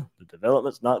 Problem is, the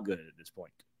development's not good at this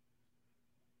point.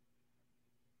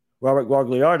 Robert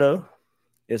Guagliardo,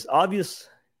 it's obvious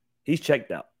he's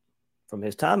checked out. From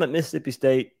his time at Mississippi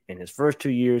State and his first 2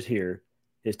 years here,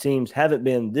 his teams haven't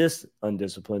been this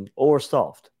undisciplined or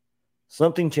soft.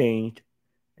 Something changed,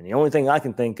 and the only thing I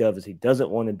can think of is he doesn't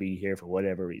want to be here for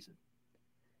whatever reason.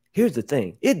 Here's the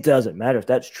thing. It doesn't matter if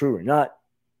that's true or not.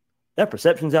 That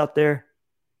perception's out there.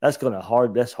 That's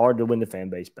hard to win the fan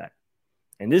base back.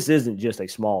 And this isn't just a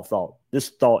small thought. This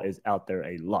thought is out there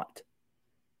a lot.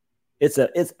 It's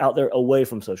out there away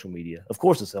from social media. Of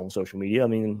course it's on social media. I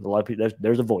mean, a lot of people,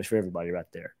 there's a voice for everybody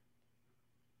right there.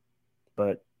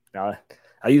 But now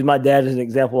I use my dad as an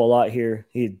example a lot here.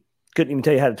 He couldn't even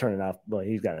tell you how to turn an iPhone. Well,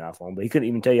 he's got an iPhone, but he couldn't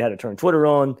even tell you how to turn Twitter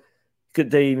on.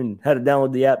 Couldn't tell you even how to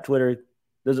download the app Twitter.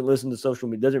 Doesn't listen to social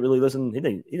media. Doesn't really listen. He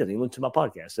doesn't even listen to my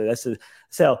podcast. So that's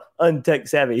how untech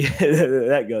savvy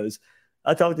that goes.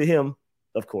 I talk to him,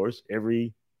 of course,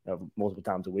 multiple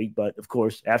times a week, but of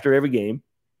course after every game.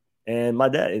 And my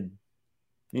dad,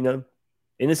 in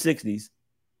his 60s,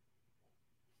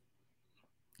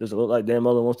 doesn't look like Dan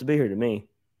Mullen wants to be here to me.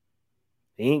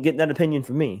 He ain't getting that opinion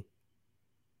from me.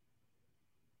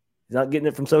 He's not getting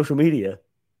it from social media.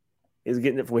 He's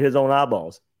getting it from his own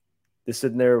eyeballs. Just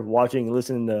sitting there watching and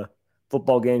listening to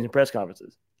football games and press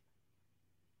conferences.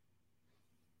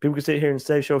 People can sit here and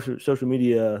say social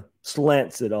media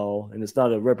slants it all, and it's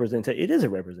not a representation. It is a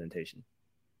representation.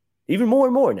 Even more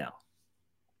and more now.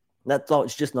 That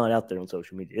thought's just not out there on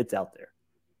social media. It's out there.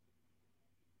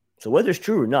 So whether it's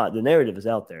true or not, the narrative is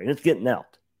out there, and it's getting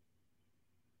out.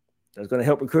 That's going to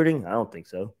help recruiting? I don't think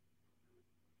so.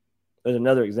 There's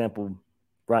another example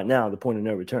right now, the point of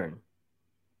no return.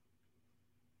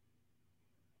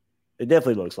 It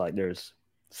definitely looks like there's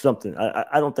something.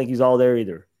 I don't think he's all there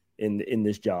either in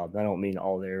this job. I don't mean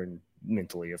all there and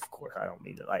mentally, of course. I don't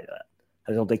mean it like that.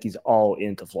 I don't think he's all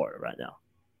into Florida right now.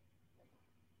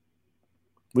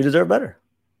 We deserve better.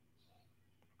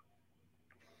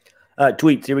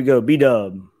 Tweets. Here we go.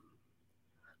 B-Dub.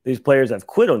 These players have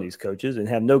quit on these coaches and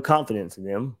have no confidence in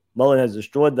them. Mullen has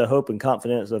destroyed the hope and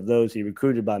confidence of those he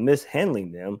recruited by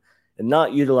mishandling them and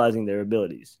not utilizing their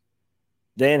abilities.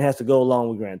 Dan has to go along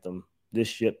with Grantham. This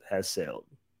ship has sailed.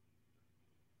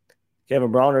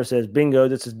 Kevin Bronner says, bingo,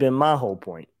 this has been my whole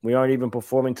point. We aren't even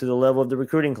performing to the level of the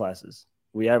recruiting classes.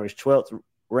 We average 12th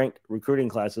ranked recruiting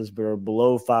classes, but are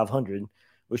below 500,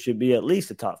 which should be at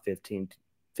least a top 15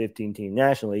 team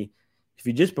nationally if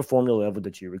you just perform the level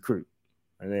that you recruit.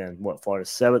 And then, Florida's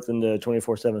 7th in the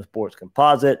 24/7 Sports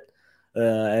Composite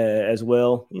as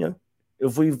well.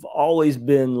 If we've always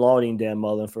been lauding Dan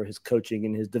Mullen for his coaching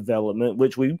and his development,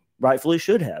 which we rightfully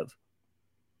should have,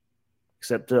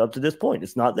 except up to this point,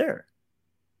 it's not there.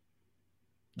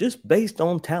 Just based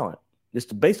on talent,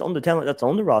 just based on the talent that's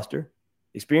on the roster,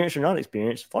 experience or not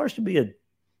experience, Florida should be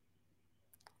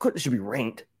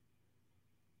ranked.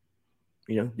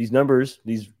 These numbers,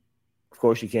 of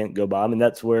course, you can't go by them, and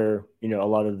that's where a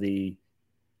lot of the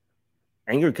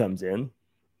anger comes in.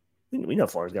 We know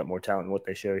Florida's got more talent than what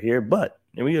they show here, but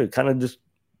we are kind of just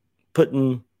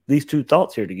putting these two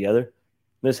thoughts here together.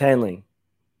 Mishandling.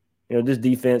 This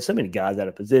defense, so many guys out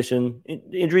of position.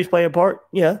 Injuries play a part?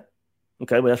 Yeah.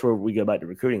 Okay, but that's where we go back to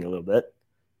recruiting a little bit.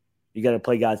 You got to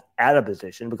play guys out of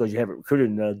position because you haven't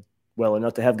recruited well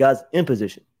enough to have guys in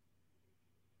position.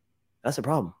 That's a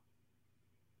problem.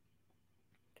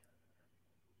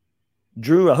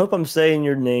 Drew, I hope I'm saying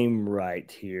your name right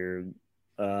here.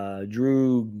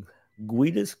 Drew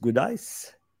Gudice,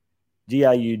 Giudice.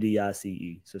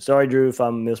 So sorry, Drew, if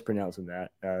I'm mispronouncing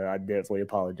that. I definitely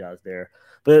apologize there.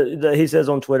 But he says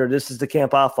on Twitter, this is the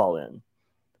camp I fall in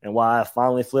and why I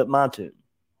finally flipped my tune.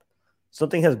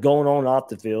 Something has gone on off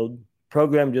the field.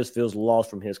 Program just feels lost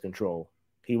from his control.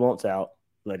 He wants out.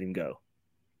 Let him go.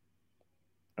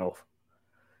 Oh.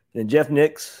 Then Jeff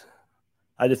Nix.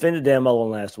 I defended Dan Mullen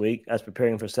last week as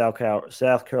preparing for South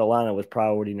Carolina was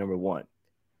priority number one.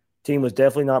 Team was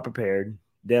definitely not prepared.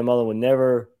 Dan Mullen would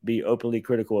never be openly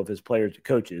critical of his players or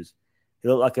coaches. He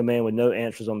looked like a man with no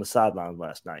answers on the sidelines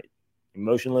last night.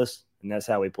 Emotionless, and that's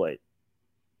how he played.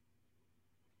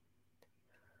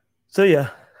 So, yeah,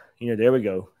 there we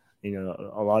go.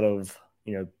 A lot of,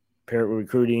 parent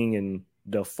recruiting and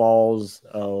the falls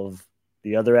of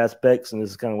the other aspects, and this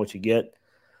is kind of what you get.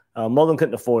 Mullen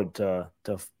couldn't afford to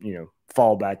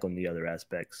fall back on the other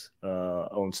aspects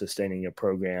on sustaining a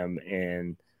program,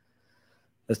 and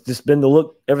it's just been the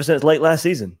look ever since late last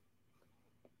season.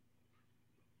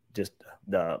 Just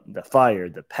the fire,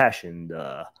 the passion,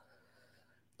 the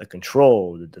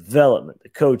control, the development, the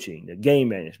coaching, the game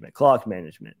management, clock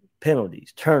management,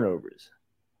 penalties, turnovers,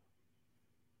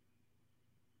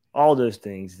 all those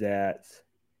things that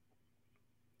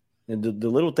and the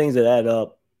little things that add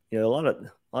up. A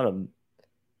lot of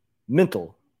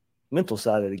mental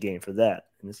side of the game for that,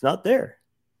 and it's not there.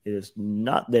 It is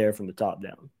not there from the top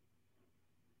down.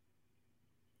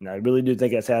 And I really do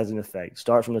think that has an effect.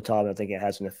 Start from the top, and I think it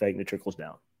has an effect, and it trickles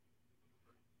down.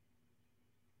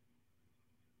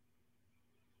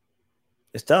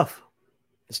 It's tough.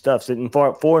 Sitting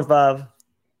 4-5.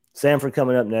 Samford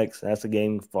coming up next. That's a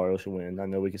game Faro should win. I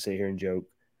know we can sit here and joke.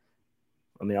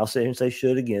 I'll sit here and say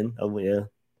should again. Oh, yeah.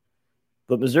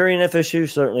 But Missouri and FSU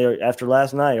certainly, after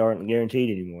last night, aren't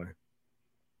guaranteed anymore.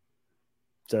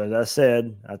 So, as I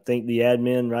said, I think the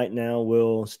admin right now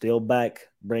will still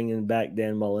bringing back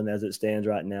Dan Mullen as it stands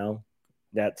right now.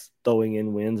 That's throwing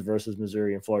in wins versus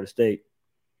Missouri and Florida State.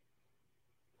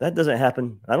 That doesn't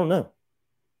happen. I don't know.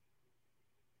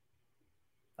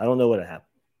 I don't know what happened.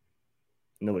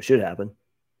 I know what should happen.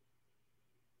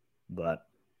 But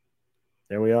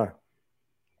there we are.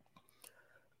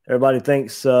 Everybody,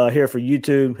 thanks here for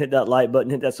YouTube. Hit that like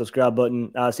button. Hit that subscribe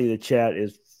button. I see the chat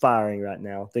is firing right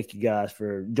now. Thank you guys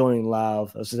for joining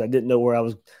live. I didn't know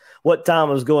what time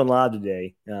I was going live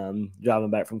today, driving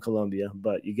back from Columbia.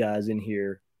 But you guys in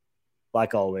here,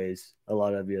 like always, a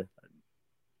lot of you,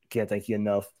 can't thank you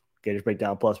enough. Gators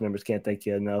Breakdown Plus members, can't thank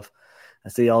you enough. I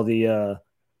see all the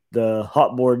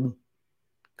hot board,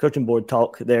 coaching board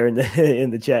talk there in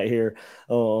the chat here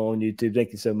on YouTube.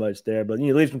 Thank you so much there. But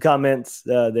leave some comments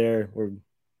there.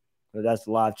 That's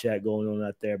the live chat going on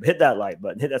out there. But hit that like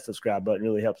button, hit that subscribe button. It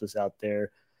really helps us out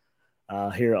there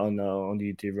here on the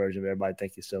YouTube version. Everybody,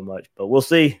 thank you so much. But we'll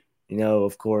see.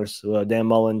 Of course, Dan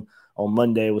Mullen on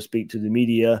Monday will speak to the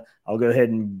media. I'll go ahead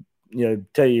and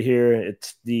tell you here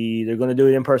they're going to do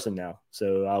it in person now.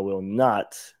 So I will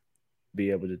not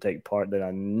be able to take part that I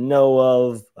know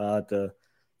of. To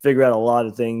figure out a lot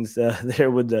of things there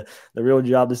with the real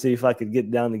job to see if I could get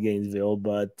down to Gainesville,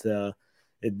 but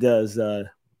it does.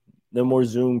 No more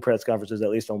Zoom press conferences,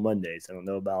 at least on Mondays. I don't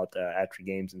know about after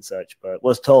games and such, but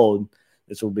was told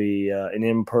this will be an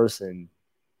in-person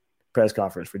press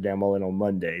conference for Dan Mullen on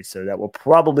Monday, so that will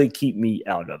probably keep me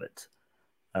out of it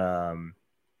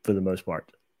for the most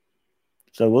part.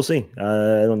 So we'll see.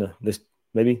 I don't know. This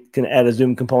maybe can add a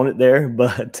Zoom component there,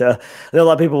 but I know a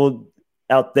lot of people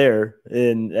out there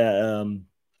in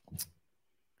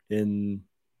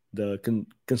the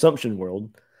consumption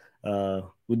world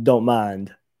don't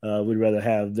mind. We'd rather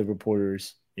have the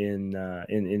reporters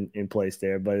in place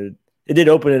there, but it did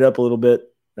open it up a little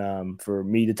bit for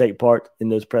me to take part in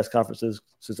those press conferences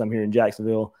since I'm here in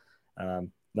Jacksonville,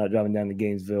 not driving down to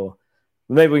Gainesville.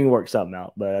 Maybe we can work something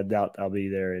out, but I doubt I'll be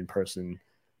there in person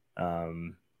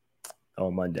on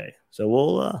Monday. So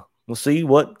we'll see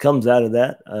what comes out of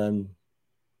that.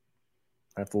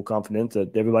 I have full confidence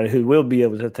that everybody who will be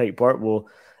able to take part will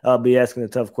be asking the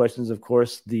tough questions. Of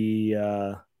course,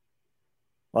 a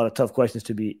lot of tough questions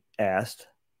to be asked,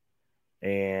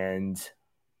 and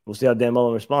we'll see how Dan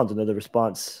Mullen responds. Another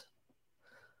response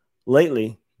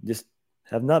lately just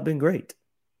have not been great.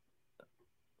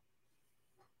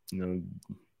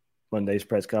 Monday's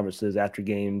press conferences after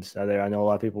games out there. I know a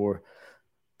lot of people were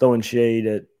throwing shade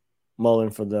at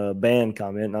Mullen for the band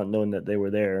comment, not knowing that they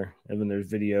were there. Even there's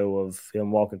video of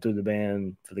him walking through the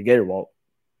band for the Gator Walk.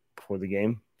 before the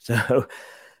game. So,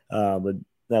 but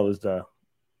that was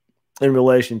in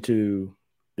relation to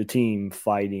the team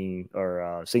fighting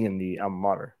or singing the alma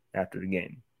mater after the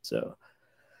game. So,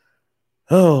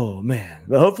 oh man!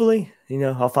 But hopefully,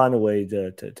 I'll find a way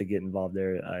to get involved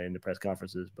there in the press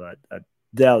conferences. But I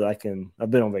doubt I can.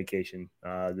 I've been on vacation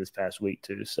this past week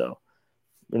too, so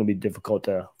it's going to be difficult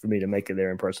for me to make it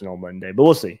there in person on Monday. But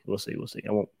we'll see.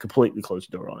 I won't completely close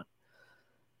the door on it.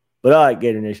 But all right,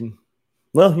 Gator Nation.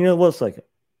 Well, let's take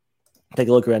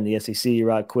a look around the SEC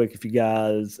right quick. If you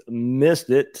guys missed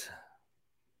it,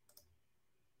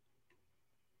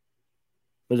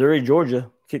 Missouri,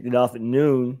 Georgia kicked it off at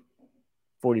noon.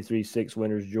 43-6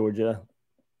 winners, Georgia.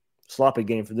 Sloppy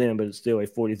game for them, but it's still a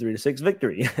 43-6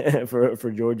 victory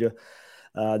for Georgia.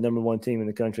 Number one team in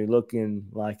the country, looking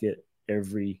like it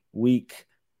every week.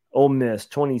 Ole Miss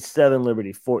 27,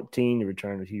 Liberty 14. The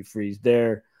return of Hugh Freeze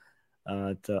there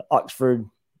to Oxford.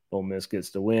 Ole Miss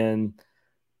gets the win.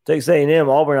 Texas A&M,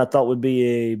 Auburn, I thought would be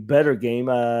a better game.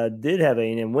 I did have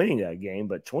A&M winning that game,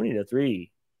 but 20-3,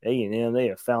 A&M, they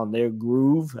have found their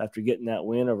groove after getting that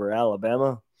win over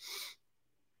Alabama.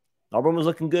 Auburn was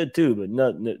looking good too, but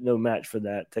no match for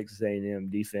that Texas A&M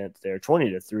defense there.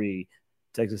 20-3,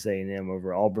 Texas A&M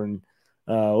over Auburn.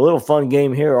 A little fun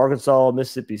game here. Arkansas,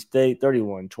 Mississippi State,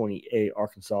 31-28.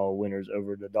 Arkansas winners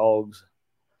over the Dogs.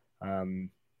 It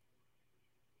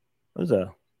was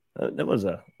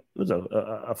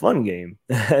a fun game.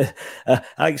 I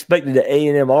expected the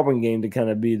A&M Auburn game to kind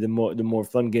of be the more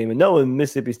fun game, and knowing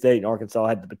Mississippi State and Arkansas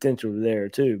had the potential there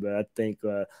too. But I think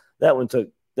that one took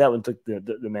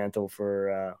the mantle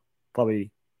for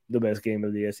probably the best game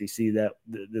of the SEC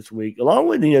this week, along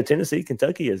with Tennessee,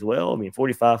 Kentucky as well. I mean,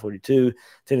 45-42.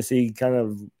 Tennessee kind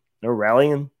of they're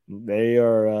rallying. They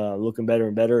are looking better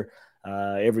and better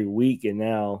every week, and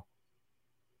now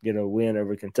get a win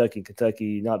over Kentucky.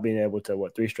 Kentucky not being able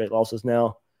to 3 straight losses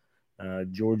now.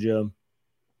 Georgia,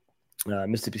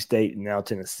 Mississippi State, and now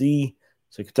Tennessee.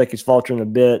 So Kentucky's faltering a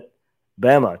bit.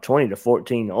 Bama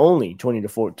 20-14, only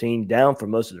 20-14, down for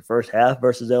most of the first half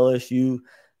versus LSU.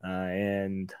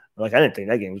 And I didn't think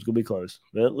that game was going to be close.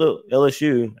 But look,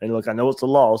 LSU, and look, I know it's a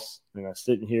loss, and I'm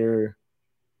sitting here,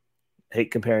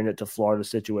 hate comparing it to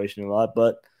Florida's situation a lot,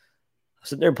 but I'm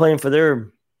sitting there playing for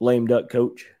their lame duck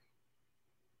coach.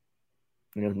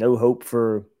 No hope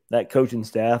for that coaching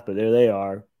staff, but there they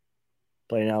are,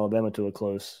 playing Alabama to a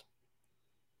close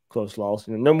loss.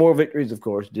 No more victories, of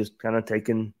course, just kind of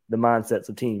taking the mindsets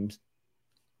of teams,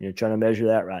 trying to measure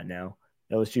that right now.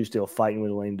 LSU still fighting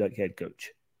with a lame duck head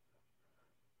coach.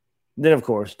 Then, of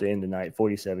course, to end the night,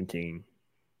 40-17,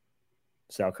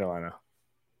 South Carolina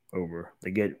over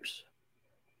the Gators.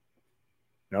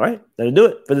 All right, that'll do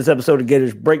it for this episode of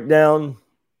Gators Breakdown.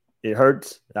 It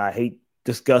hurts. I hate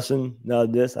discussing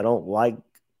this. I don't like.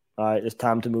 All right, it's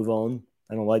time to move on.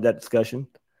 I don't like that discussion.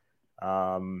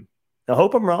 I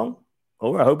hope I'm wrong,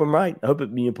 or I hope I'm right. I hope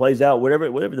it plays out. Whatever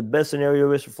the best scenario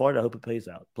is for Florida, I hope it plays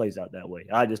out that way.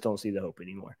 I just don't see the hope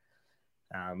anymore.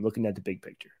 I'm looking at the big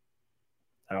picture.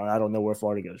 I don't know where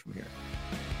Florida goes from here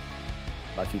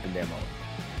by keeping them on.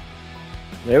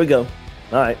 There we go.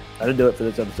 All right, that'll do it for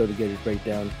this episode of Gators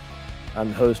Breakdown. I'm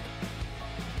the host,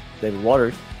 David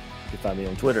Waters. You can find me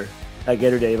on Twitter at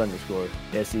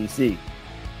GatorDave_SEC.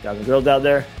 Guys and girls out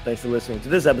there, thanks for listening to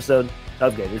this episode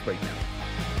of Gators Breakdown.